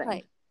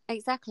something?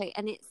 Exactly.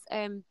 And it's,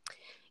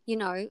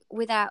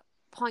 without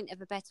point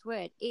of a better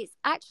word, it's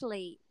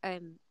actually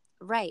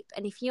rape.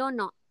 And if you're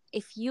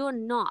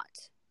not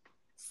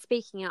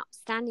speaking up,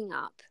 standing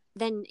up,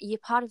 then you're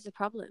part of the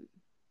problem.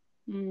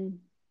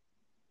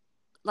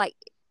 Like,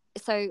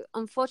 so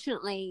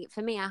unfortunately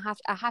for me, I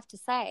have to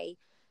say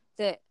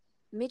that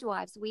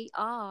midwives, we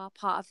are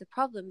part of the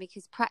problem,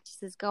 because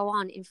practices go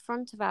on in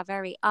front of our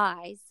very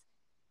eyes,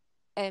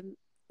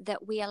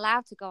 that we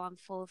allow to go on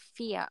for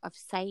fear of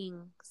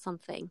saying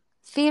something,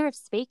 fear of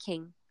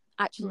speaking,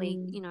 actually,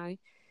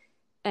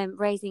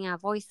 raising our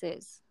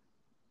voices.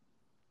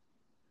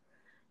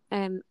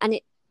 And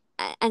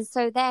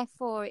so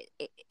therefore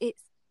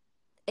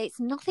it's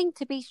nothing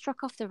to be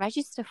struck off the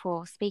register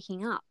for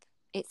speaking up.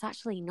 It's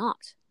actually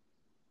not.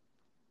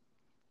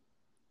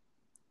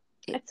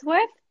 It's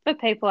worth for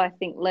people, I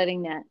think,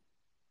 letting that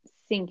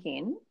sink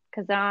in,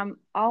 because I'm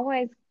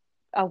always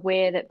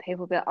aware that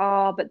people go,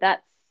 oh, but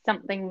that's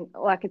something,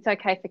 like, it's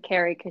okay for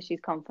Kerry because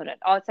she's confident.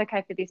 Oh, it's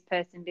okay for this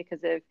person because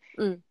of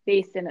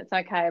this, and it's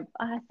okay.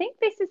 I think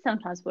this is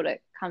sometimes what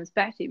it comes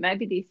back to,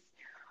 maybe this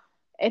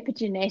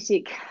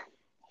epigenetic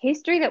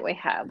history that we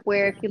have,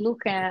 where if you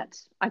look at,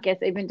 I guess,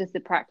 even just the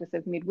practice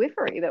of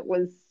midwifery, that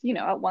was,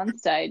 at one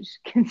stage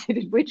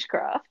considered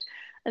witchcraft.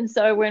 And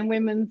so when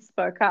women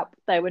spoke up,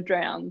 they were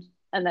drowned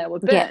and they were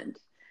burned.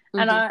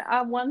 And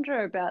I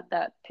wonder about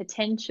that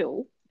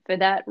potential for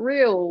that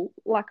real,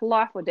 like,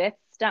 life or death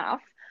stuff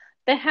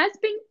that has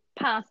been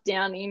passed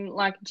down in,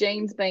 like,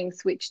 genes being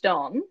switched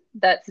on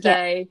that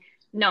say,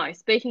 no,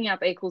 speaking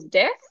up equals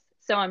death,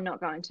 so I'm not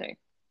going to.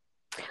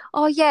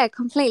 Oh yeah,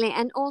 completely.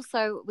 And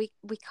also we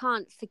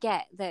can't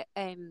forget that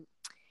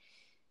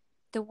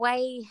the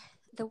way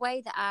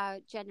that our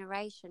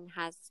generation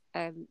has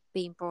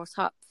been brought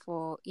up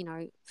for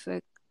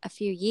a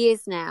few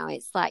years now,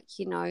 it's like,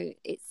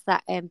 it's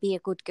that be a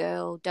good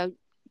girl, don't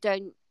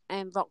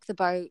rock the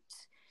boat,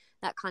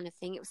 that kind of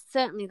thing. It was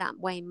certainly that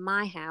way in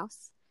my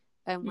house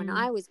when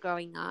I was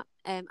growing up,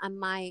 and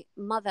my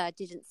mother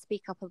didn't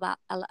speak up about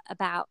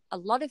a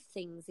lot of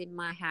things in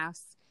my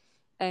house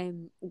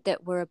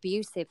that were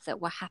abusive, that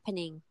were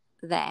happening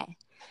there.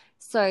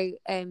 So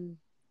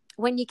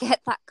when you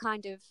get that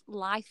kind of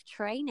life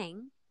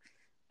training,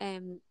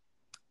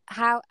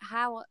 how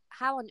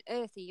on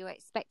earth are you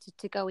expected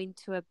to go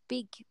into a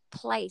big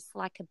place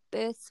like a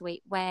birth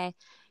suite where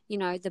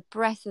the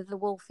breath of the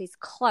wolf is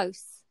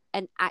close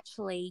and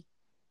actually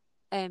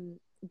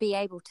be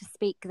able to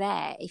speak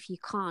there if you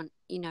can't,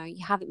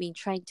 you haven't been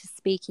trained to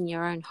speak in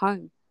your own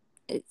home?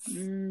 It's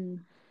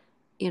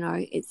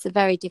it's a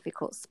very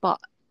difficult spot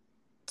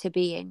to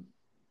be in,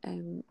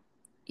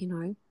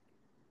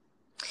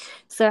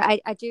 So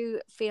I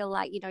do feel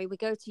like, we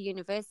go to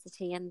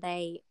university and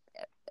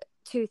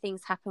two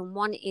things happen.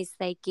 One is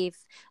they give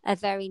a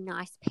very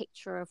nice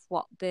picture of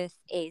what birth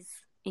is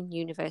in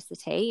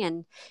university,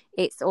 and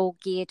it's all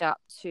geared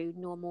up to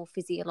normal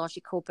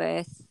physiological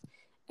birth.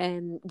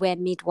 We're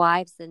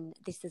midwives, and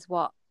this is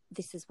what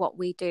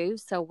we do.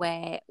 So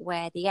we're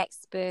the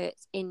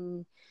experts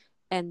in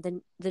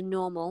the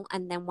normal,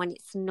 and then when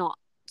it's not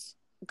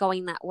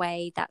going that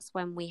way, that's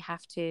when we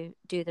have to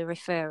do the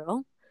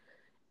referral.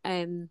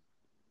 And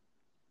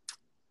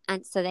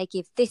so they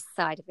give this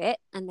side of it,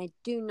 and they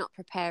do not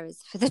prepare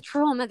us for the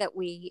trauma that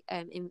we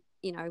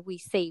we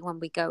see when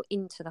we go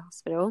into the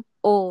hospital,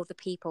 or the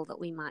people that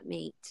we might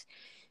meet.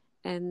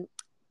 And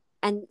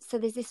so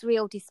there's this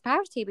real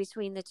disparity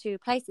between the two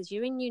places.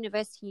 You're in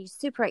university, you're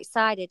super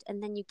excited,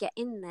 and then you get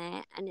in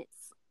there and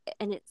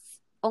it's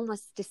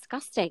almost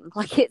disgusting.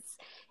 Like it's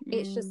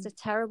just a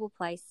terrible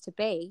place to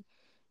be.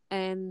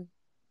 And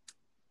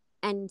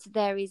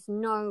there is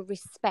no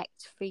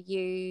respect for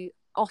you,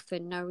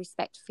 often no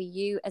respect for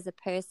you as a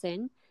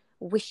person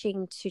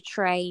wishing to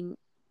train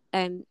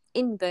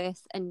in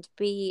birth and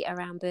be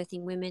around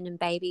birthing women and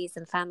babies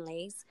and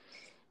families,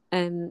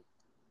 given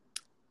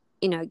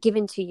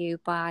to you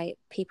by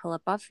people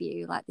above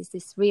you. Like, there's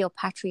this real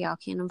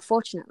patriarchy, and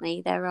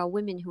unfortunately there are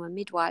women who are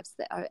midwives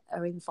that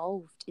are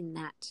involved in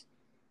that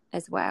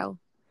as well.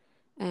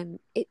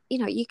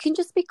 you can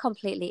just be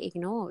completely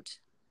ignored.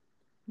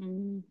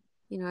 Mm.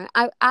 You know,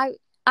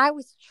 I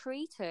was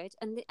treated,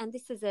 and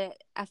this is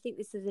I think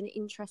this is an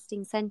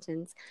interesting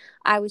sentence.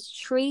 I was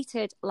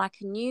treated like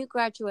a new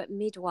graduate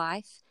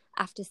midwife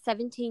after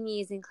 17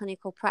 years in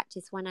clinical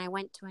practice when I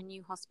went to a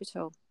new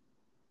hospital.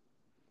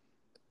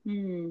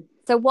 Mm.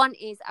 So one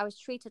is I was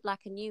treated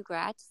like a new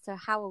grad. So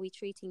how are we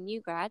treating new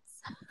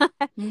grads?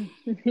 And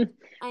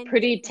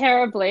pretty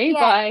terribly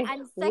by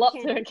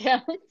lots of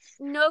accounts.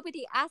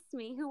 Nobody asked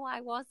me who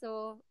I was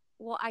or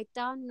what I'd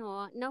done,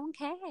 or no one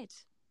cared.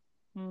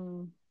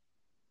 Mm.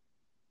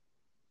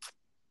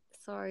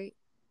 So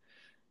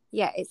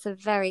yeah, it's a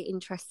very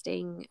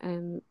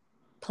interesting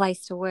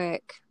place to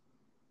work,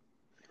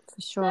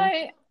 for sure.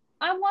 So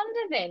I wonder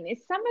then,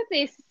 is some of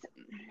this,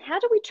 how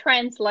do we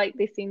translate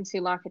this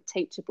into like a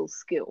teachable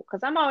skill?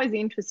 Because I'm always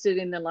interested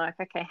in the like,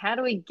 okay, how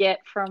do we get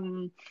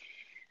from,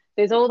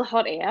 there's all the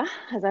hot air,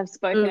 as I've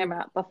spoken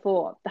about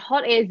before. The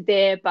hot air is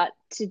there, but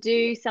to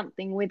do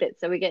something with it.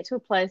 So we get to a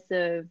place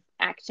of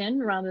action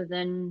rather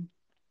than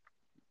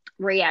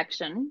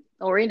reaction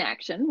or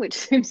inaction, which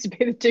seems to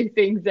be the two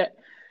things that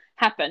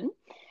happen.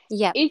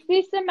 Yeah. Is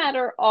this a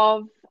matter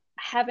of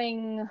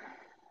having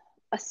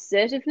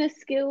assertiveness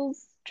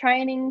skills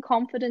training,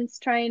 confidence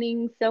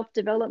training,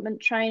 self-development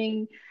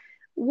training?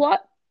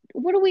 What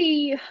are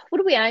we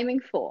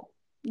aiming for?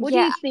 What do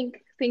you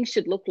think things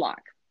should look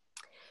like?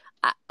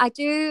 I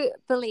do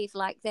believe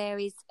like there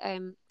is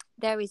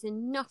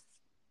enough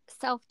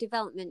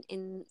self-development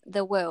in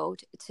the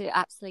world to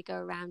absolutely go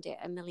around it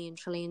a million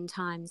trillion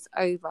times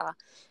over.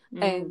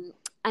 And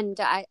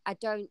I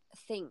don't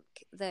think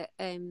that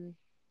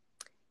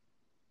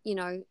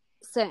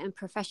certain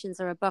professions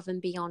are above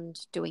and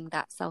beyond doing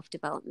that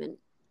self-development.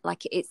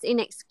 Like, it's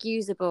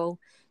inexcusable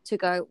to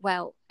go,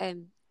 well,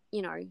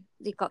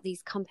 they've got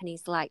these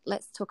companies, like,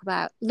 let's talk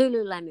about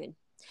Lululemon.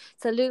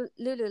 So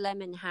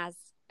Lululemon has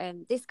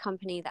this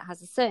company that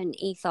has a certain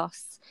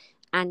ethos,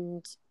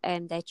 and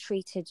they're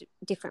treated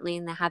differently,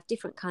 and they have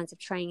different kinds of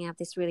training, have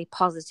this really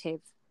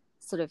positive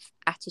sort of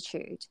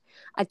attitude.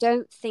 I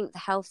don't think the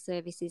health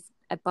service is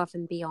above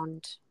and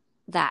beyond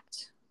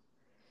that.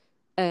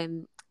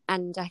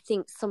 And I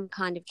think some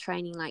kind of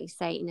training, like you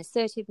say, in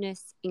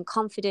assertiveness, in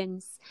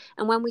confidence.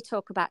 And when we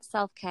talk about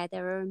self-care,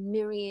 there are a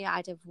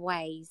myriad of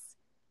ways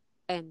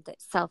that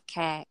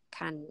self-care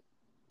can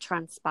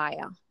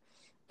transpire.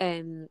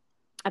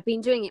 I've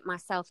been doing it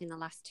myself in the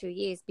last 2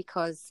 years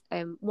because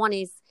one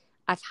is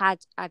I've had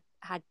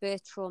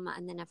birth trauma,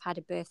 and then I've had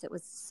a birth that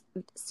was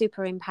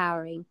super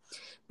empowering.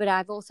 But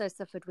I've also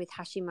suffered with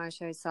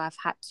Hashimoto's, so I've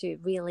had to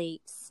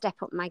really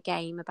step up my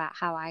game about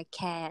how I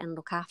care and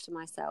look after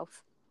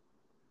myself.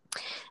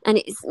 And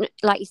it's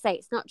like you say,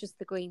 it's not just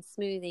the green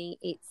smoothie.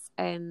 It's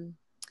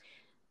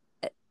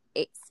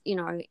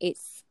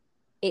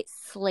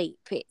sleep.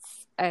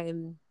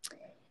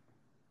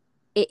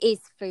 It is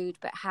food,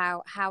 but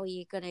how are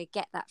you going to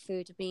get that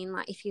food? I mean,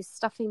 like, if you're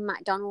stuffing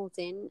McDonald's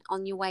in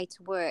on your way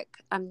to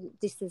work,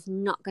 this is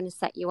not going to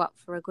set you up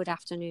for a good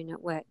afternoon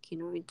at work.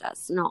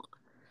 That's not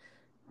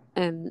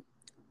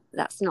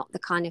the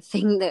kind of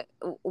thing that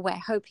we're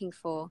hoping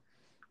for.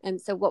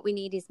 So what we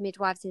need is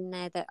midwives in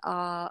there that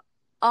are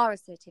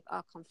assertive,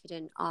 are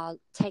confident, are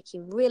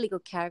taking really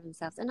good care of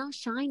themselves, and are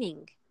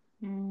shining.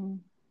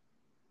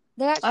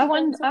 They're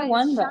actually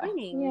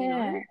shining.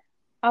 Yeah.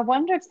 I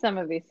wonder if some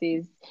of this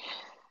is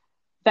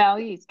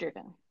values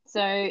driven.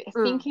 So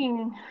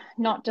thinking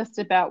not just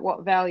about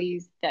what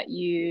values that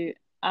you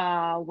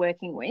are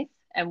working with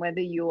and whether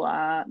you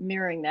are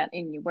mirroring that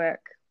in your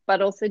work,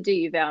 but also, do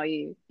you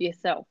value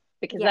yourself?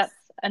 Because that's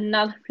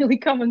another really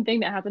common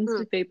thing that happens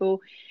to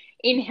people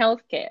in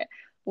healthcare,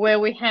 where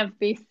we have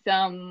this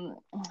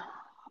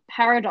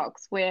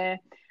paradox where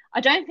I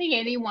don't think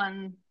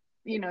anyone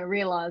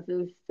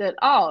realizes that,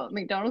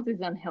 McDonald's is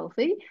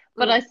unhealthy,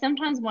 but I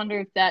sometimes wonder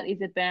if that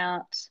is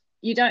about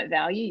you don't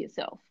value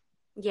yourself.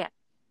 Yeah.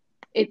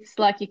 It's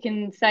like you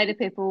can say to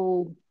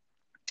people,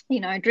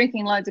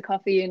 drinking loads of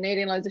coffee and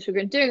eating loads of sugar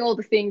and doing all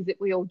the things that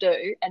we all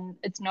do, and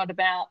it's not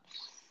about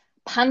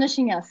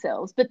punishing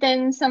ourselves. But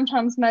then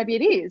sometimes maybe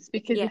it is,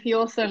 because if you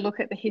also look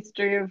at the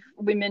history of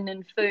women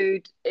and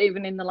food,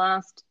 even in the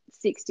last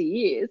 60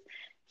 years,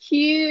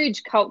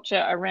 huge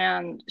culture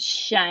around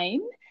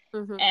shame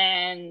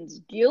and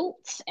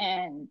guilt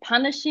and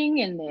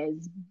punishing, and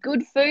there's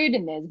good food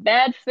and there's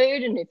bad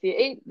food, and if you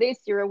eat this,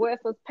 you're a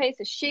worthless piece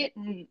of shit,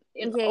 and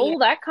all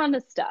that kind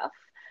of stuff.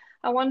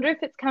 I wonder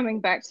if it's coming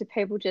back to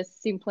people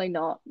just simply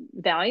not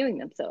valuing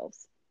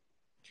themselves.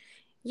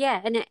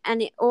 Yeah,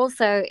 and it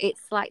also,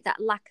 it's like that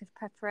lack of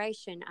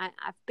preparation.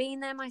 I've been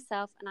there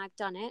myself, and I've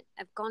done it.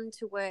 I've gone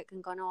to work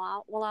and gone,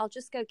 I'll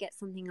just go get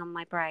something on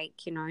my break,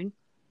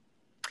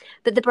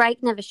 But the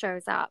break never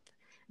shows up.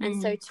 And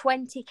so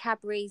 20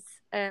 Cadbury's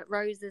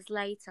roses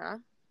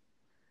later,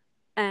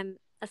 a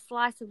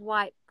slice of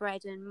white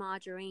bread and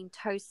margarine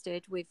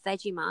toasted with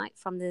Vegemite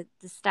from the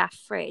staff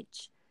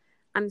fridge,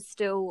 I'm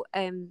still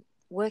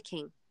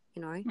working,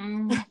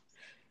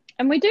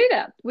 And we do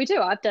that. We do.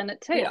 I've done it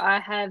too. Yeah.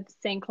 I have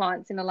seen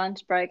clients in a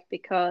lunch break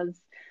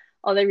because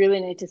oh, they really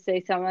need to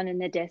see someone and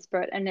they're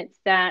desperate. And it's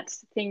that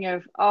thing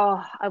of,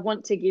 oh, I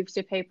want to give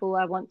to people,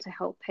 I want to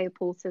help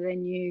people. So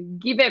then you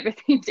give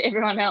everything to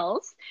everyone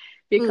else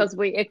because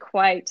we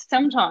equate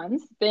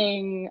sometimes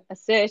being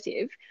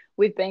assertive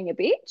with being a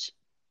bitch.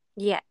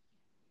 Yeah.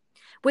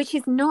 Which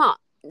is not,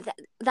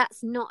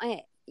 that's not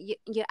it.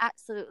 You're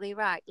absolutely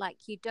right. Like,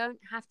 you don't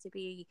have to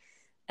be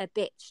a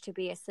bitch to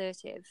be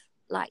assertive.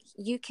 Like,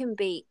 you can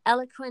be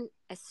eloquent,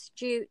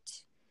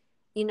 astute,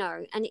 you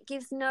know, and it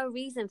gives no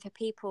reason for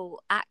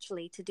people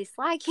actually to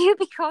dislike you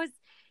because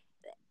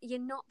you're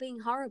not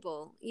being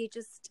horrible. You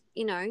just,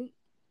 you know,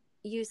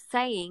 you're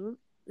saying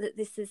that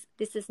this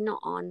is not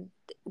on.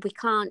 We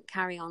can't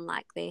carry on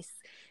like this.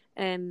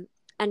 And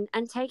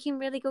taking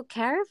really good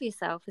care of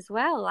yourself as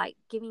well, like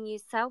giving you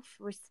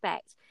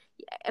self-respect.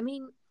 I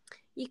mean,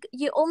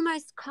 you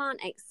almost can't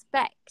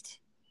expect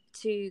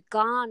to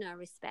garner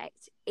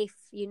respect if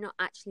you're not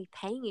actually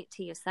paying it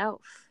to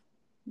yourself.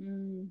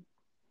 You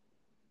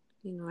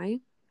know?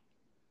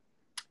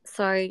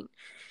 So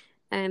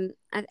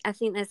I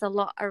think there's a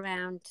lot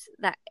around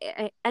that,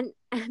 and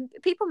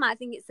people might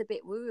think it's a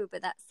bit woo-woo,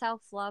 but that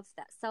self-love,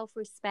 that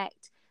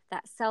self-respect,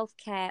 that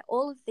self-care,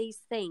 all of these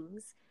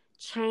things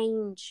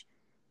change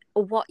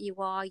what you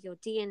are, your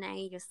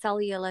DNA, your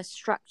cellular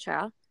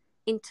structure,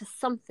 into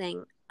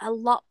something a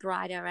lot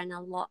brighter and a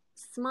lot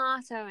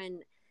smarter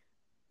and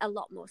a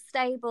lot more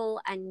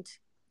stable. And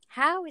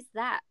how is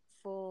that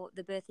for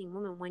the birthing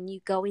woman when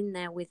you go in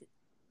there with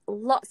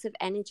lots of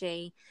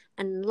energy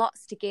and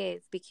lots to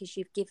give because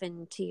you've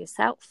given to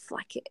yourself?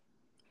 Like,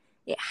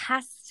 it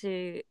has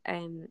to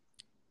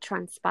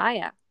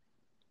transpire.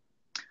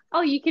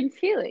 Oh, you can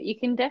feel it. You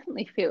can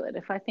definitely feel it.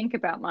 If I think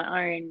about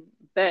my own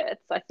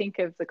births, I think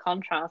of the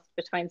contrast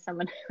between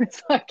someone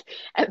who's like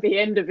at the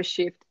end of a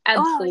shift,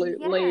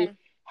 absolutely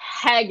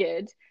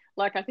haggard.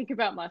 Like, I think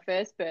about my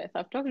first birth.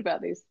 I've talked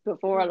about this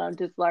before, and I'm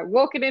just like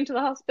walking into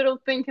the hospital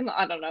thinking,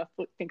 I don't know,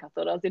 I think I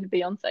thought I was in a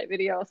Beyonce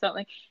video or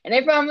something, and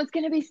everyone was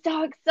going to be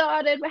so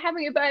excited. We're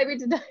having a baby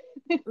today.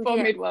 Poor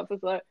midwife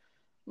was like,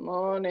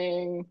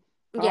 morning.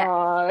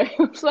 Yeah,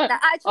 like,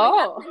 that actually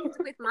happened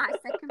with my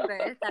second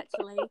birth.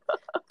 Actually,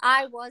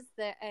 I was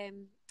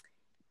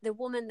the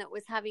woman that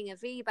was having a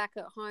VBAC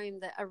at home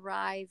that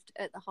arrived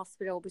at the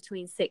hospital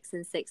between 6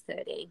 and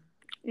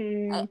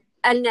 6:30,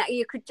 and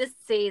you could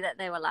just see that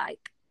they were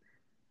like,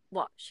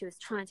 "What? She was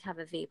trying to have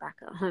a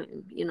VBAC at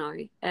home," you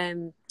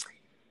know.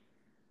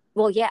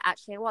 Well, yeah,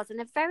 actually, I was,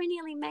 and I very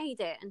nearly made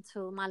it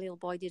until my little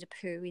boy did a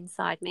poo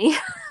inside me.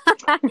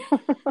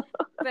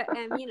 But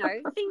you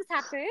know, things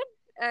happen.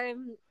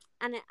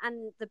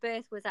 And the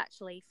birth was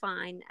actually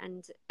fine,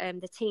 and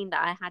the team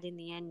that I had in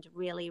the end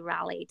really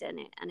rallied, and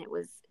it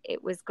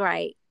was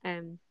great.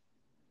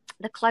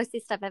 The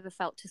closest I've ever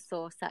felt to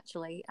source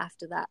actually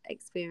after that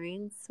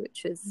experience,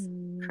 which was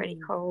pretty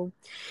cool.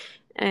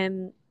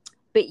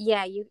 But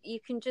yeah, you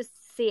can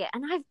just see it,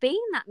 and I've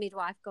been that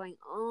midwife going,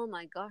 oh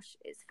my gosh,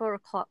 it's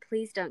 4:00.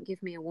 Please don't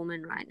give me a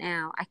woman right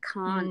now. I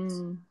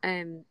can't.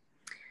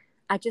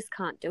 I just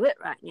can't do it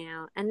right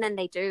now. And then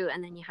they do,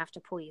 and then you have to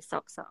pull your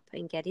socks up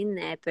and get in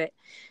there. But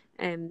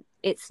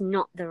it's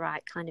not the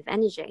right kind of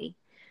energy.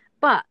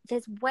 But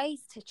there's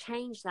ways to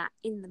change that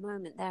in the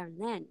moment there and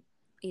then.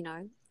 You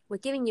know, we're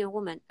giving you a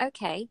woman,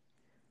 okay,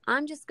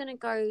 I'm just going to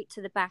go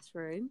to the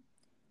bathroom,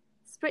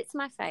 spritz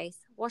my face,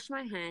 wash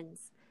my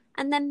hands,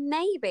 and then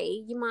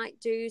maybe you might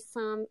do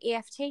some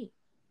EFT,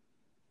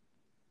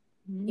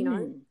 you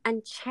know,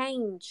 and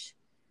change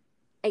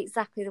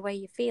exactly the way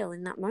you feel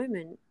in that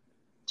moment.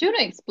 Do you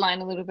want to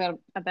explain a little bit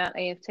about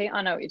EFT?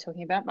 I know what you're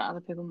talking about, but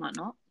other people might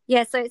not.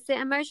 Yeah, so it's the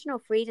emotional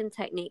freedom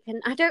technique.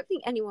 And I don't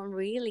think anyone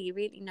really,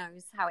 really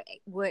knows how it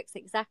works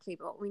exactly.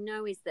 But what we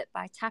know is that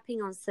by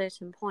tapping on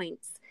certain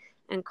points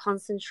and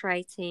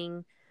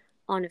concentrating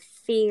on a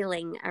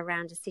feeling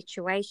around a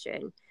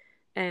situation,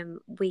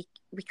 we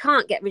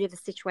can't get rid of the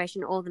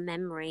situation or the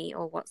memory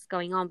or what's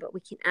going on, but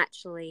we can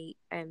actually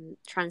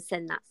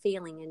transcend that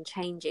feeling and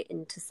change it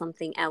into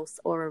something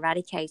else or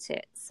eradicate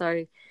it.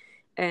 So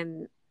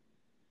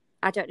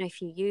I don't know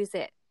if you use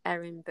it,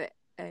 Erin, but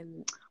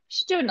we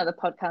should do another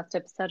podcast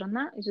episode on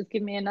that. You just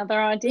give me another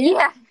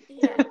idea.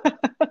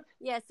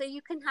 Yeah. So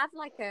you can have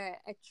like a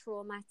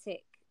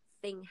traumatic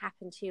thing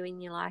happen to you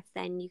in your life,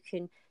 then you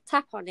can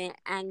tap on it,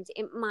 and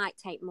it might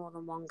take more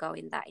than one go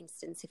in that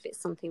instance if it's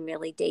something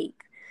really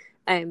deep.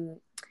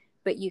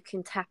 But you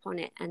can tap on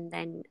it, and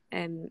then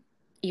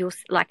you'll,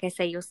 like I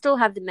say, you'll still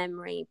have the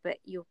memory, but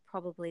you'll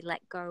probably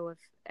let go of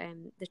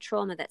the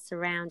trauma that's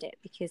around it,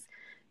 because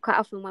quite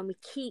often when we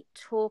keep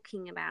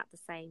talking about the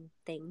same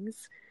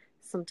things,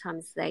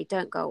 sometimes they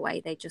don't go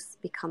away. They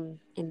just become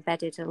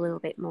embedded a little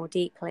bit more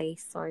deeply.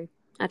 So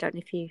I don't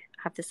know if you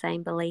have the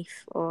same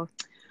belief or...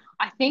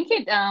 I think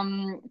it,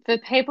 for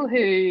people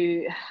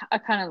who are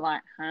kind of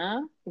like,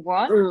 huh,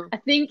 what? I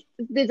think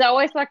there's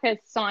always like a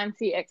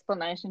sciencey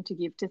explanation to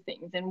give to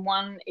things. And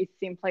one is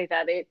simply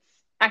that it's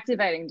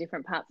activating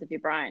different parts of your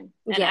brain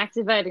and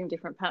activating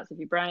different parts of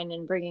your brain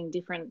and bringing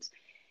different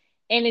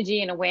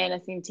energy and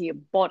awareness into your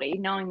body,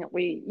 knowing that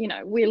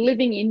we're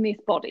living in this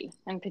body.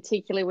 And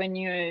particularly when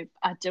you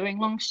are doing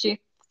long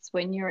shifts,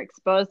 when you're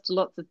exposed to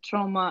lots of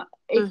trauma,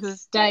 it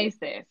stays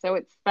there. So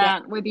it's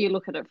that, whether you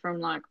look at it from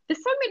like,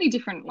 there's so many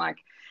different like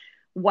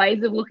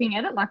ways of looking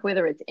at it, like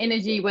whether it's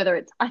energy, whether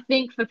it's, I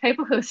think for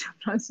people who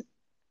sometimes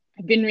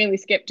have been really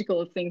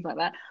skeptical of things like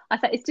that, I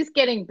say it's just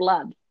getting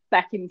blood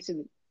back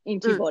into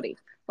your body.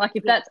 Like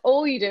if that's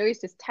all you do is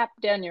just tap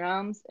down your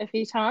arms a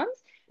few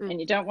times and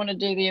you don't want to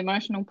do the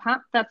emotional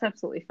part, that's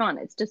absolutely fine.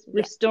 It's just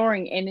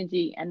restoring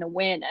energy and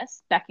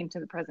awareness back into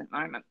the present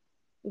moment.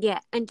 Yeah,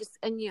 and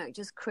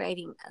just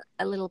creating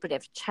a little bit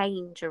of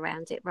change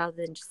around it rather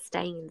than just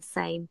staying in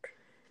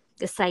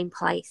the same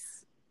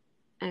place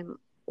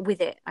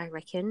with it, I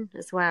reckon,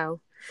 as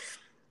well.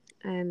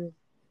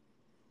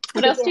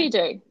 What else do you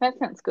do? That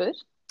sounds good.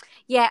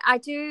 Yeah, I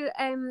do.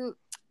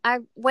 I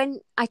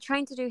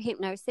trained to do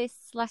hypnosis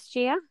last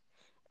year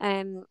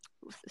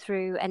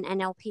through an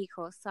NLP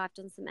course, so I've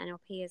done some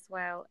NLP as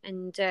well,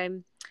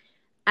 and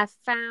I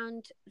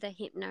found the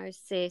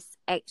hypnosis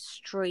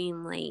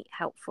extremely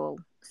helpful.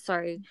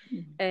 So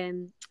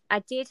I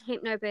did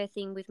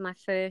hypnobirthing with my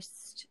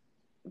first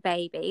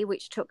baby,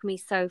 which took me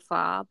so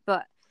far,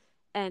 but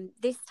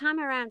this time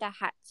around I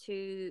had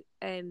to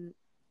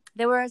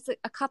there was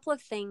a couple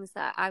of things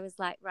that I was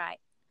like, right,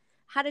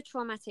 had a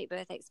traumatic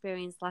birth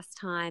experience last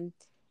time.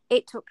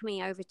 It took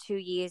me over 2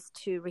 years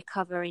to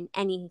recover in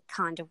any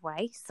kind of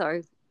way,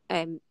 so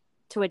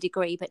to a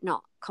degree but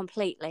not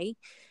completely.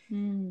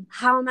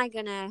 How am I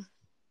going to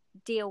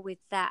deal with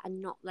that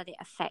and not let it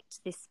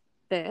affect this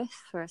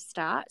birth, for a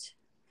start?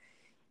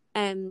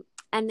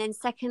 And then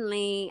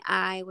secondly,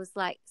 I was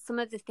like, some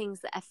of the things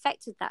that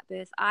affected that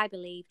birth, I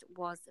believed,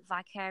 was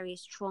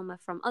vicarious trauma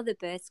from other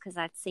births, because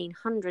I'd seen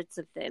hundreds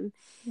of them.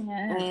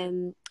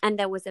 And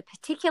there was a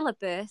particular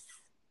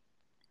birth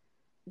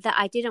that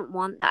I didn't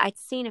want, that I'd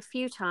seen a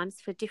few times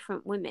for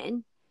different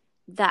women,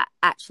 that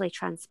actually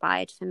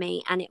transpired for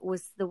me. And it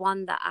was the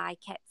one that I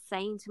kept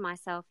saying to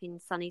myself in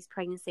Sonny's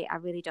pregnancy, I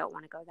really don't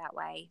want to go that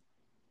way.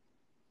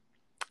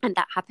 And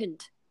that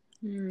happened.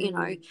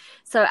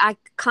 So I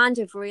kind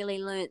of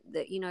really learned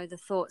that, the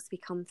thoughts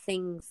become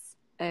things,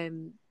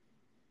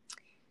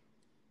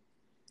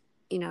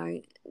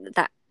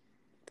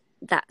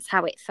 that's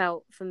how it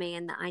felt for me,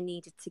 and that I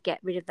needed to get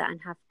rid of that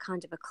and have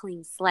kind of a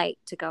clean slate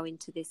to go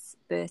into this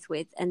birth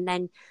with, and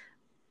then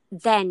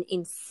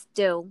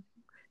instill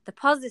the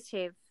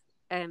positive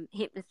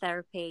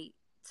hypnotherapy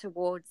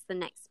towards the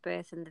next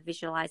birth and the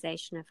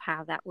visualization of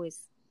how that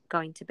was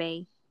going to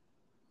be.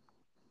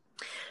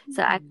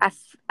 So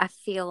I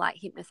feel like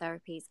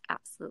hypnotherapy is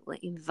absolutely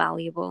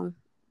invaluable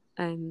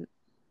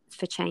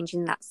for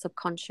changing that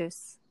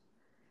subconscious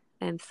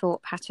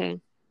thought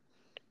pattern,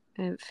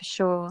 for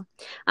sure.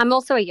 I'm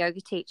also a yoga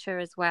teacher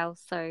as well,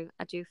 so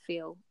I do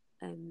feel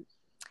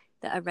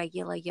that a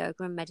regular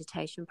yoga and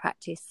meditation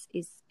practice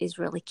is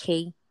really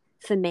key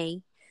for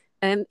me,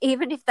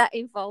 even if that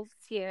involves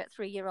your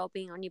 3-year-old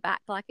being on your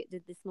back like it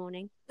did this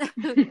morning.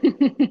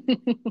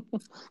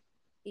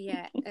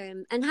 Yeah,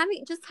 and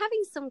having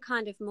some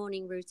kind of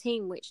morning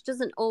routine, which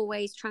doesn't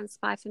always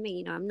transpire for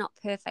me. I'm not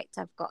perfect.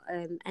 I've got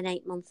an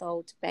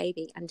 8-month-old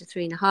baby and a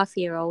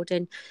 3.5-year-old,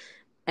 and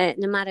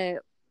no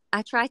matter,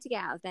 I try to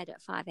get out of bed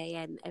at 5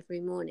 a.m. every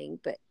morning,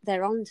 but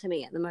they're on to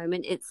me at the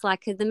moment. It's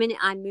like the minute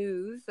I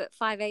move at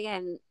 5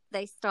 a.m.,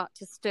 they start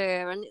to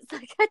stir, and it's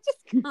like I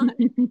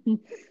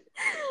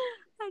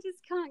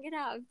just can't get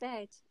out of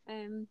bed.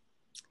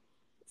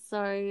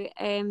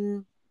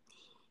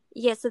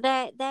 Yeah, so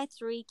they're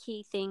 3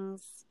 key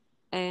things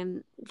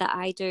that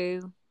I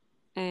do,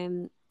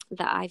 that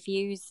I've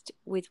used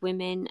with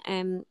women,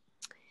 and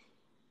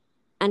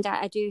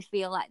I do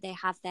feel like they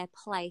have their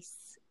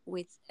place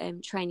with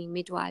training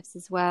midwives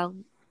as well.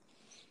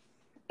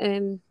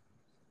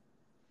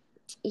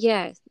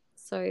 Yeah,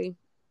 so it's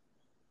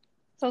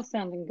all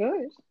sounding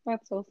good.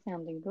 That's all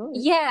sounding good.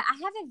 Yeah, I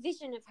have a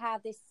vision of how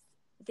this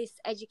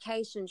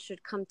education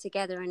should come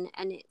together, and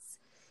it's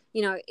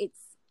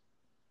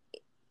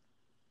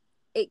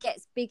it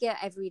gets bigger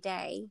every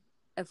day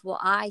of what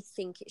I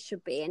think it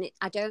should be. And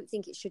I don't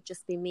think it should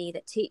just be me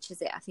that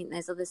teaches it. I think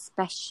there's other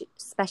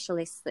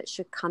specialists that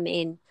should come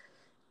in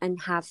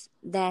and have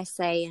their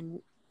say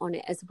on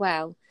it as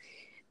well.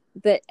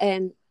 But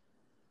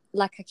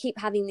like I keep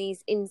having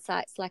these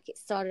insights, like it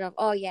started off,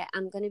 oh yeah,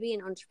 I'm going to be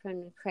an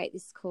entrepreneur and create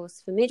this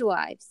course for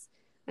midwives.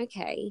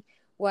 Okay,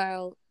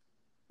 well,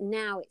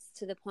 now it's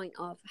to the point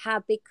of how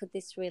big could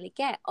this really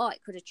get? Oh,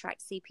 it could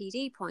attract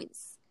CPD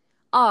points.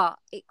 Oh,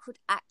 it could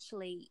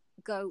actually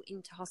go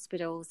into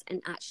hospitals and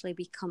actually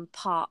become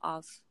part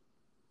of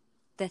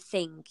the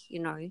thing,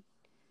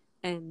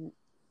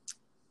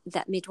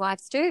 that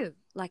midwives do.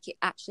 Like it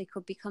actually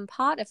could become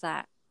part of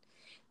that.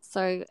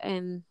 So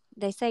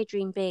they say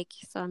dream big,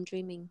 so I'm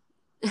dreaming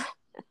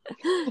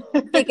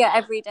bigger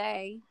every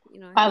day.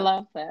 I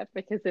love that,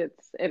 because it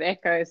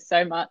echoes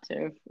so much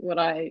of what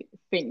I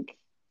think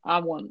I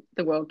want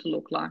the world to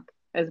look like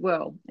as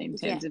well, in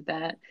terms of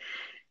that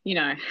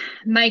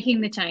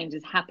making the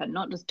changes happen,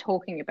 not just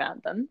talking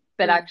about them,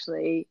 but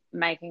actually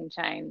making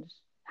change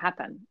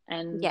happen.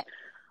 And Yeah.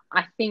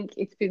 I think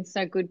it's been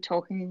so good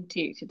talking to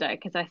you today,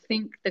 because I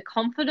think the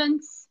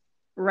confidence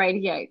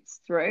radiates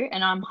through,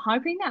 and I'm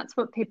hoping that's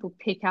what people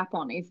pick up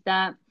on, is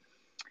that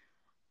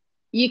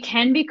you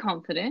can be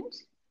confident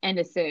and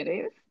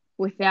assertive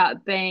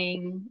without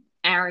being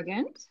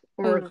arrogant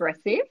or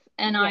aggressive.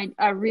 And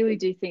I really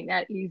do think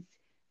that is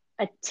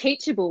a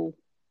teachable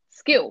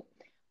skill.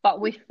 But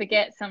we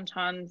forget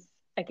sometimes,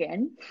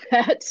 again,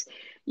 that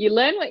you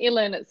learn what you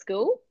learn at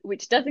school,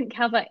 which doesn't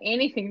cover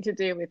anything to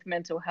do with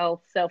mental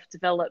health,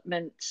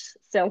 self-development,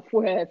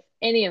 self-worth,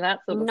 any of that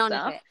sort of stuff.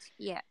 None of it,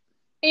 yeah.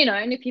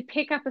 And if you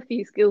pick up a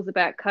few skills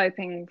about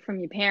coping from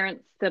your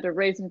parents that are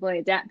reasonably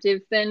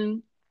adaptive,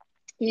 then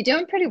you're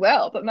doing pretty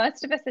well. But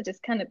most of us are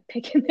just kind of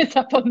picking this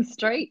up on the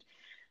street,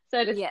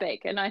 so to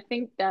speak. And I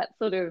think that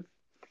sort of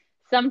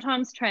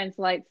sometimes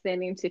translates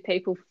then into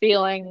people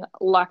feeling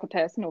like a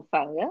personal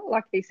failure,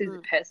 like this is a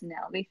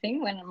personality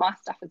thing, when my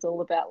stuff is all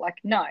about, like,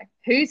 no,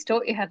 who's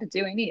taught you how to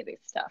do any of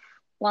this stuff?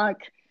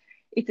 Like,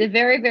 it's a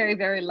very, very,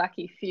 very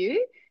lucky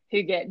few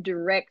who get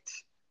direct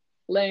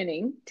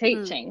learning,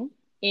 teaching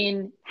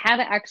in how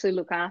to actually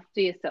look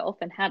after yourself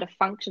and how to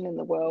function in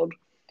the world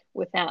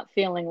without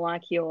feeling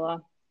like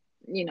you're,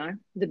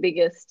 the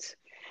biggest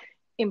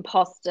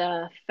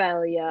imposter,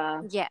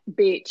 failure,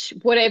 bitch,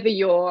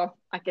 whatever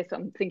I guess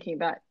I'm thinking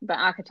about the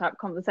archetype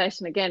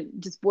conversation again,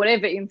 just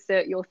whatever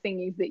insert your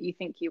thing is that you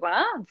think you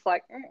are. It's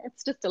like,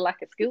 it's just a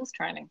lack of skills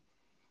training.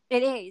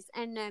 It is.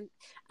 And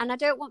I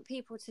don't want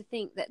people to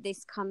think that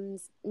this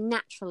comes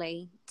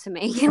naturally to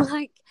me.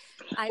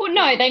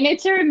 No, they need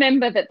to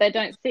remember that they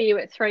don't see you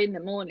at 3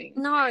 a.m.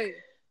 No.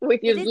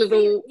 With your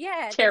little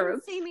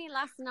cherubs. They didn't see me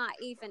last night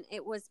even.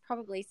 It was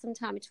probably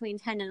sometime between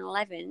 10 and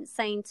 11,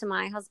 saying to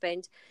my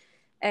husband,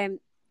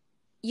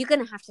 you're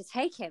going to have to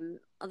take him,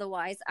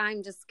 otherwise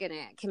I'm just going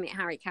to commit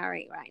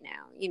harry-carry right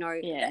now.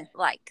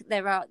 Like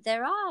there are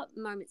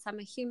moments, I'm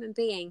a human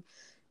being,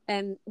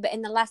 but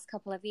in the last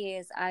couple of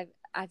years I've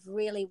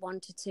really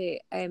wanted to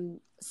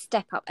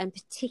step up, and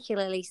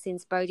particularly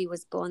since Bodhi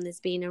was born, there's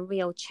been a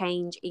real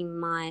change in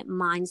my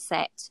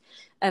mindset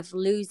of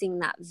losing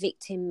that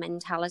victim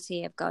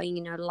mentality of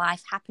going,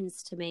 life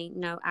happens to me.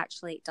 No,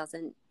 actually it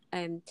doesn't.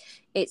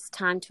 It's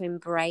time to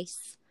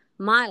embrace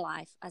my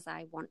life as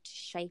I want to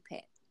shape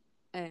it,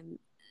 and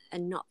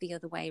not the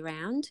other way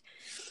around.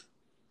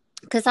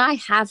 Because I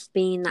have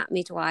been that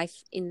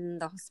midwife in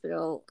the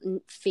hospital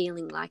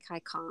feeling like I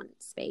can't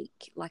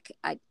speak, like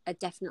I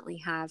definitely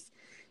have.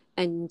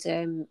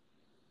 And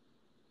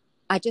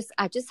I just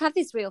have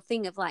this real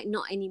thing of like,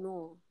 not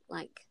anymore.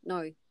 Like,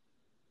 no,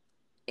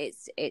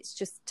 it's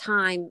just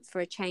time for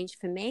a change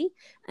for me.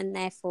 And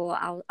therefore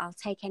I'll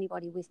take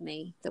anybody with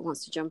me that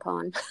wants to jump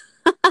on.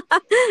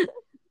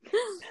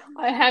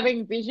 I'm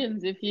having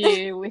visions of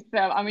you with,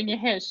 your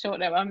hair is short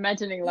now. I'm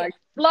imagining like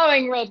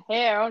flowing red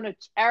hair on a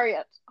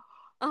chariot.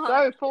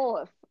 Go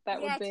forth.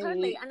 That would be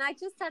totally. And I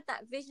just had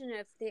that vision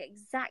of the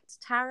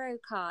exact tarot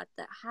card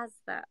that has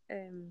that.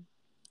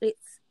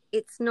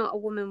 It's not a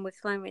woman with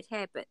flowing red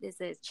hair, but there's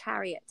a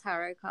chariot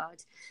tarot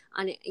card,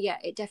 and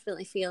it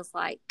definitely feels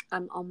like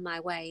I'm on my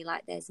way.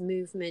 Like there's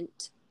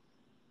movement.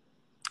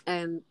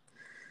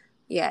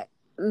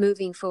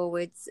 Moving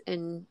forwards,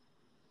 and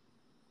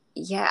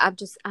I'm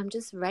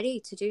just ready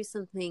to do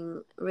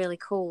something really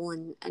cool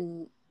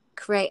and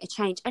create a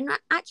change, and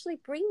actually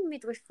bring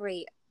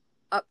midwifery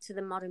up to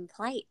the modern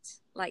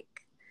plate.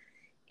 Like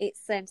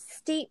it's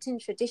steeped in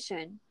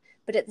tradition,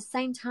 but at the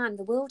same time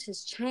the world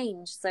has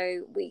changed,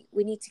 so we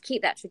need to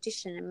keep that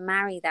tradition and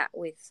marry that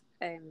with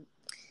a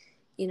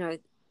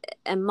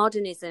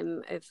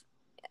modernism of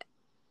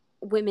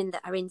women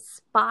that are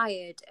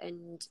inspired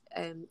and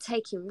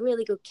taking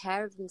really good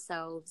care of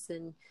themselves,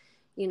 and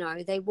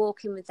they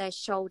walk in with their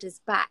shoulders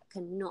back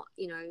and not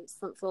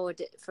slump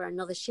forward for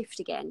another shift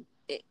again.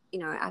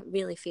 I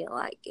really feel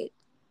like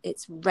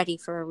it's ready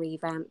for a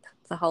revamp,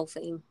 the whole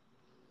thing.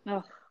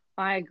 Oh,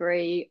 I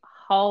agree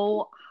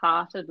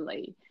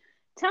wholeheartedly.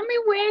 Tell me,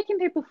 where can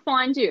people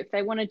find you if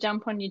they want to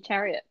jump on your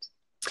chariot?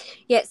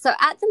 Yeah, so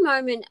at the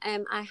moment,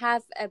 I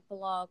have a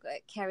blog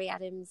at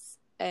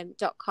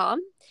kerryadams.com,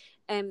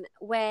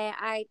 where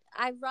I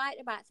write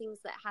about things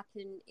that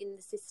happen in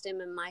the system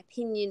and my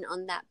opinion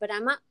on that. But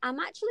I'm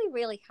actually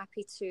really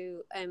happy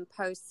to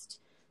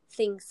post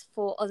things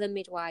for other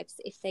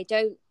midwives if they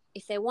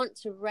want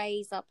to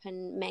raise up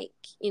and make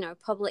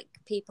public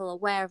people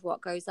aware of what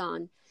goes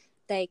on.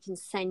 They can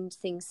send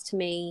things to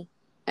me.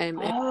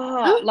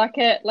 Like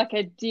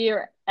a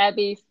Dear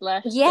Abby /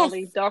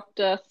 Dolly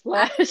Doctor /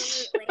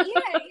 Absolutely. You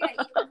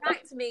can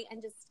write to me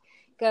and just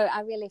go,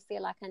 I really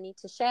feel like I need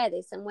to share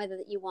this, and whether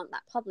you want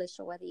that published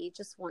or whether you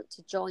just want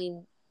to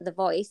join the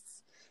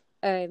voice,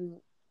 they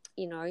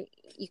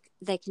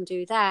can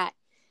do that.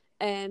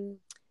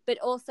 But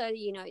also,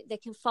 they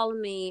can follow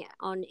me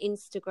on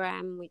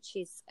Instagram, which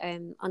is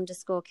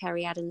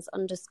 _KerryAdams_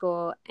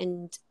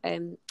 and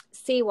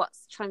see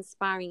what's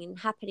transpiring and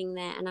happening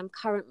there. And I'm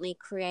currently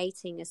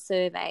creating a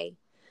survey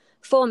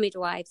for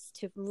midwives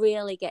to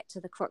really get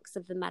to the crux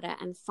of the matter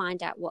and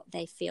find out what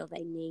they feel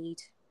they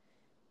need.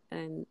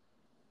 And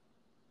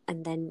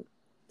then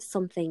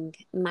something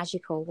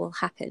magical will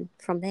happen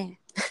from there.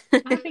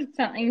 I think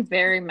something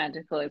very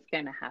magical is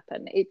going to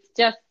happen. It's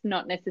just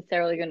not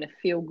necessarily going to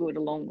feel good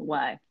along the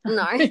way.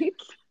 No.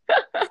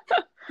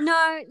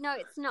 No,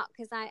 it's not,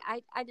 because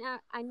I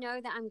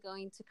know that I'm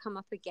going to come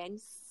up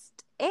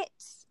against it.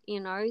 You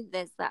know,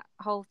 there's that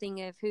whole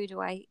thing of who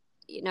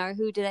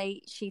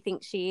she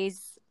thinks she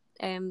is,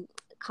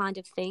 kind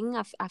of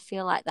thing. I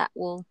feel like that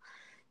will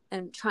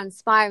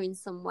transpire in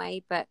some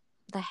way, but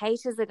the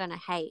haters are going to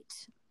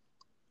hate.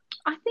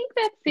 I think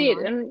that's it.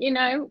 And,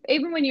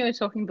 even when you were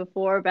talking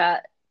before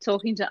about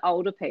talking to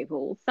older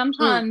people,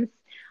 sometimes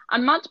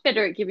I'm much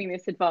better at giving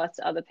this advice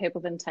to other people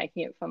than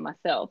taking it from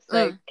myself.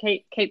 So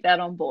keep that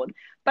on board.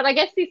 But I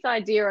guess this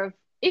idea of,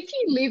 if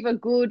you live a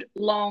good,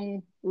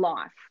 long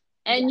life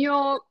and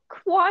you're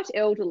quite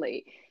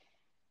elderly,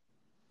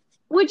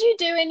 would you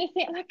do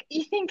anything? Like,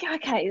 you think,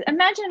 okay,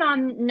 imagine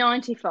I'm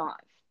 95.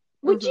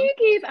 Would you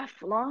give a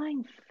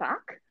flying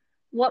fuck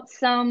what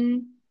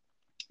some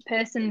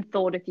person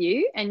thought of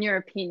you and your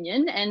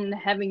opinion and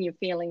having your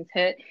feelings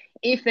hurt,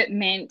 if it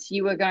meant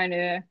you were going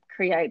to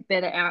create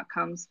better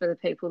outcomes for the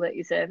people that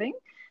you're serving?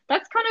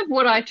 That's kind of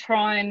what I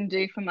try and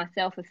do for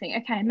myself, of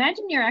saying, okay,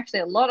 imagine you're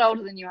actually a lot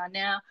older than you are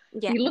now.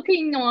 Yeah. You're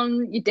looking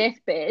on your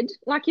deathbed,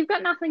 like you've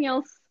got nothing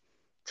else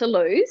to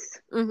lose.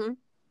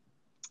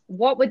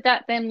 What would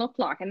that then look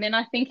like? And then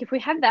I think if we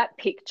have that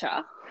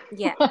picture,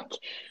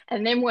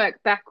 and then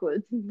work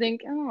backwards and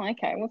think, oh,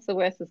 okay, what's the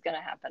worst that's going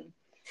to happen?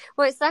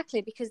 Well,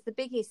 exactly, because the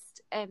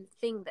biggest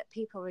thing that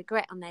people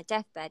regret on their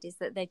deathbed is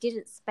that they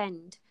didn't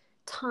spend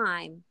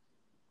time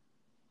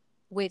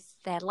with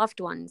their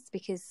loved ones,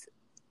 because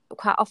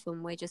quite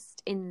often we're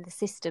just in the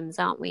systems,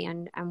 aren't we,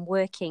 and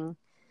working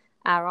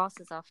our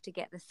asses off to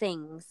get the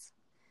things,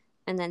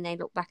 and then they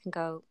look back and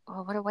go,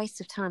 oh, what a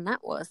waste of time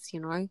that was,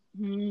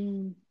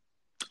 And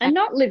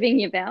not living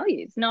your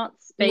values, not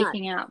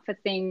speaking out for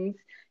things.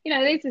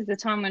 This is the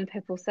time when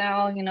people say,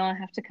 oh, I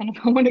have to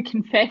I want to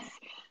confess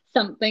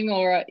something,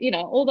 or,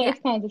 all those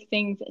kinds of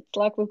things. It's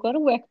like, we've got to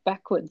work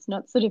backwards,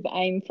 not sort of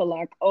aim for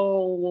like,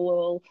 oh,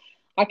 well,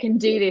 I can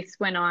do this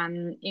when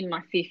I'm in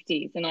my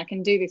 50s, and I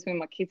can do this when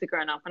my kids are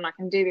grown up, and I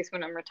can do this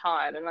when I'm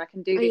retired, and I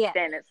can do this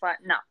then. It's like,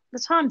 no, the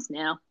time's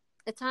now.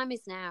 The time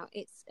is now.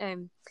 It's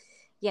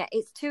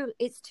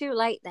it's too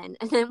late then.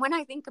 And then when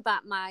I think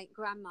about my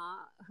grandma,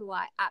 who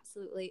I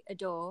absolutely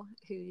adore,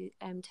 who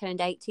turned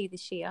 80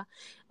 this year,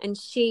 and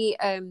she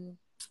has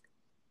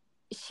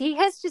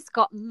just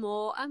got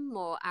more and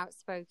more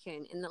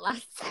outspoken in the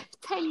last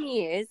 10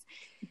 years.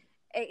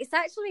 It's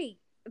actually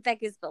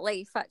beggars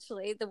belief,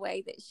 actually, the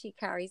way that she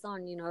carries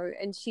on,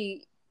 and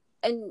she'll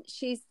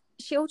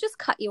just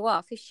cut you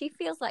off if she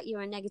feels like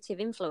you're a negative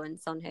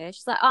influence on her.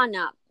 She's like, oh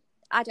no,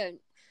 I don't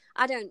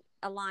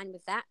align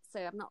with that,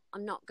 so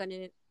I'm not going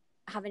to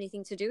have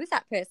anything to do with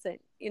that person.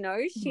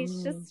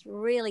 She's just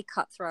really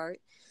cutthroat,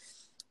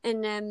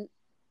 and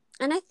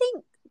I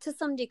think to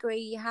some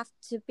degree you have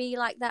to be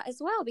like that as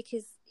well,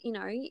 because you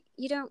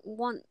don't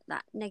want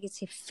that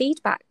negative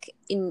feedback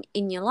in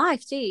your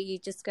life, do you? You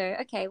just go,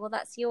 okay, well,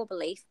 that's your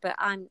belief, but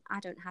I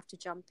don't have to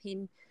jump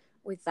in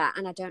with that,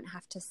 and I don't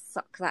have to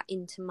suck that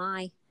into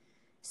my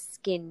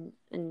skin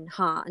and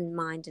heart and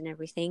mind and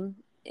everything.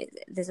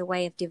 There's a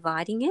way of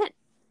dividing it.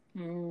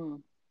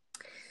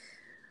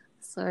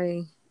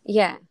 So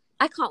yeah,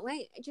 I can't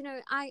wait.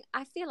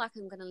 I feel like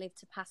I'm going to live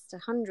to past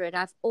 100.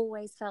 I've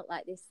always felt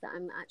like this, that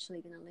I'm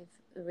actually going to live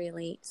a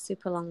really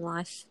super long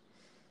life.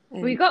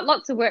 We've got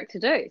lots of work to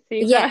do. So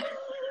you've got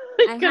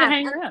to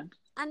hang around.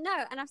 I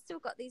know, and I've still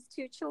got these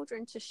 2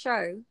 children to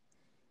show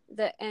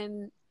that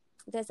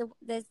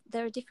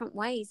there are different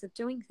ways of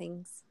doing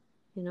things.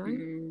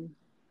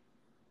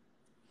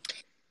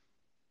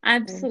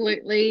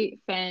 Absolutely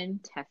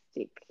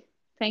fantastic.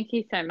 Thank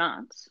you so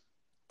much.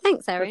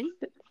 Thanks, Erin,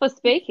 for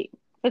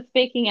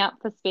speaking out,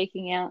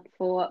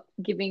 for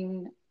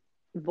giving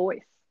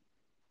voice.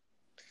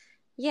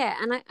 Yeah,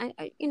 and I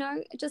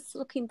just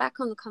looking back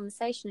on the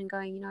conversation and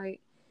going,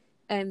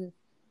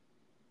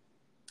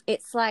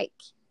 it's like,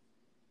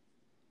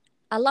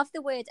 I love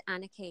the word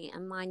anarchy,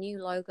 and my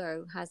new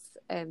logo has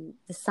the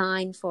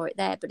sign for it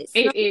there, but it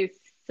is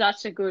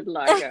such a good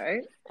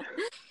logo.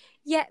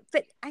 Yeah,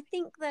 but I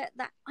think that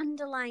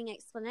underlying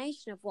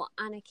explanation of what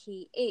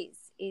anarchy is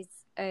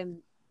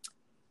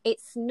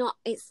it's not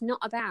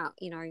about,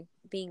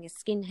 being a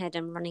skinhead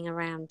and running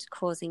around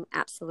causing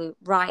absolute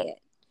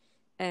riot.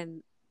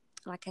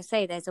 Like I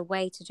say, there's a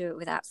way to do it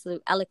with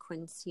absolute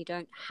eloquence. You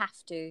don't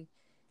have to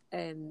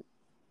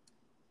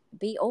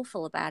be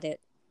awful about it.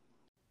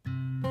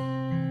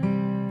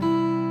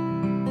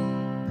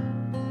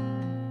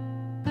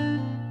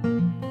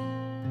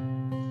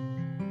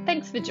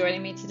 Thanks for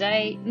joining me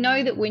today.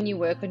 Know that when you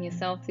work on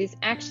yourself, this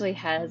actually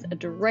has a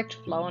direct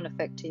flow-on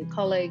effect to your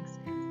colleagues,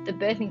 the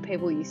birthing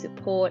people you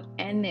support,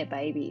 and their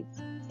babies.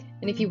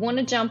 And if you want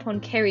to jump on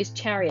Kerry's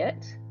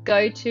chariot,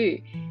 go to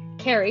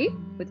Kerry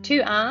with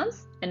 2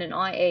 R's and an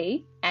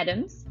IE,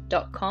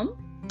 Adams.com,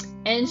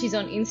 And she's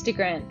on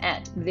Instagram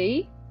at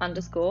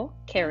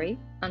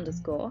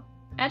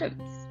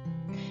the_Kerry_Adams.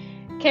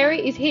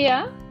 Kerry is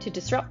here to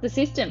disrupt the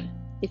system.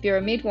 If you're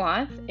a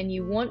midwife and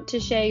you want to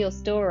share your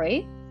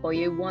story or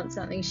you want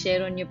something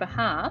shared on your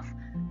behalf,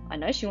 I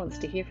know she wants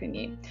to hear from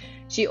you.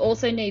 She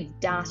also needs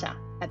data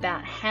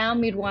about how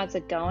midwives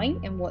are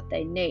going and what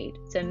they need.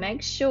 So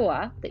make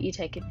sure that you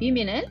take a few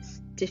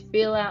minutes to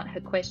fill out her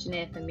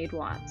questionnaire for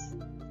midwives.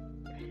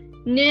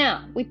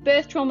 Now, with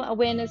Birth Trauma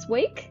Awareness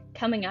Week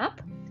coming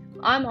up,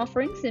 I'm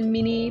offering some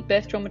mini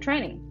birth trauma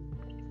training.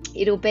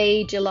 It'll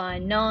be July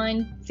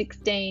 9,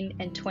 16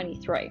 and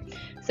 23.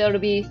 So it'll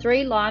be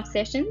 3 live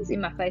sessions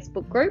in my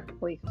Facebook group,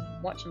 or you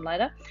can watch them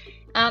later.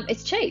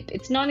 It's cheap.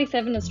 It's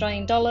 97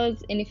 Australian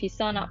dollars, and if you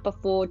sign up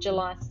before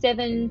July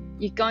 7,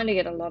 you're going to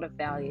get a lot of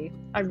value.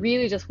 I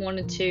really just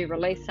wanted to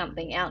release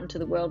something out into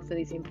the world for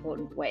this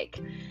important week.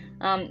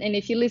 And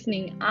if you're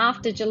listening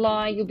after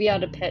July, you'll be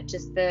able to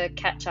purchase the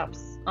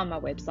catch-ups on my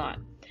website.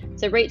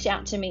 So reach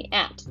out to me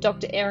at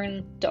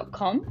drerin.com.au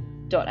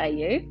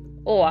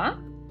or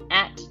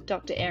at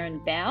Dr. Erin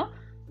Bao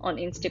on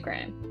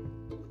Instagram.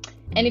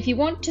 And if you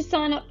want to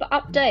sign up for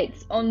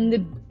updates on the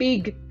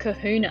Big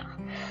Kahuna,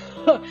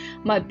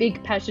 my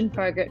big passion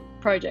project,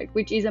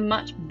 which is a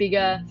much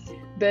bigger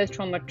birth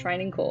trauma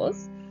training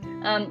course,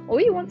 or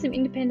you want some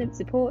independent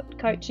support,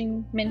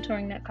 coaching,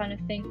 mentoring, that kind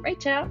of thing,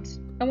 reach out.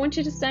 I want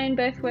you to stay in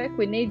birth work.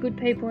 We need good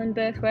people in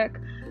birth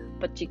work,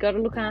 but you got to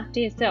look after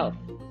yourself,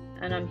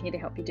 and I'm here to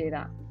help you do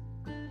that.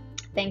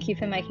 Thank you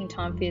for making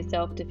time for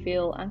yourself to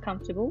feel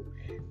uncomfortable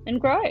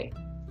and grow,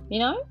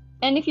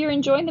 And if you're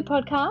enjoying the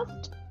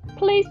podcast,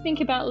 please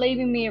think about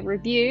leaving me a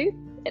review.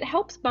 It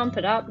helps bump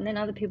it up, and then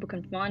other people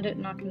can find it,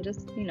 and I can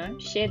just,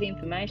 share the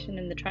information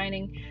and the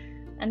training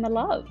and the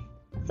love.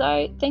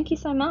 So thank you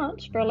so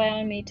much for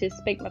allowing me to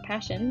speak my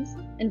passions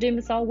and do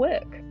my soul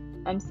work.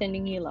 I'm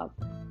sending you love.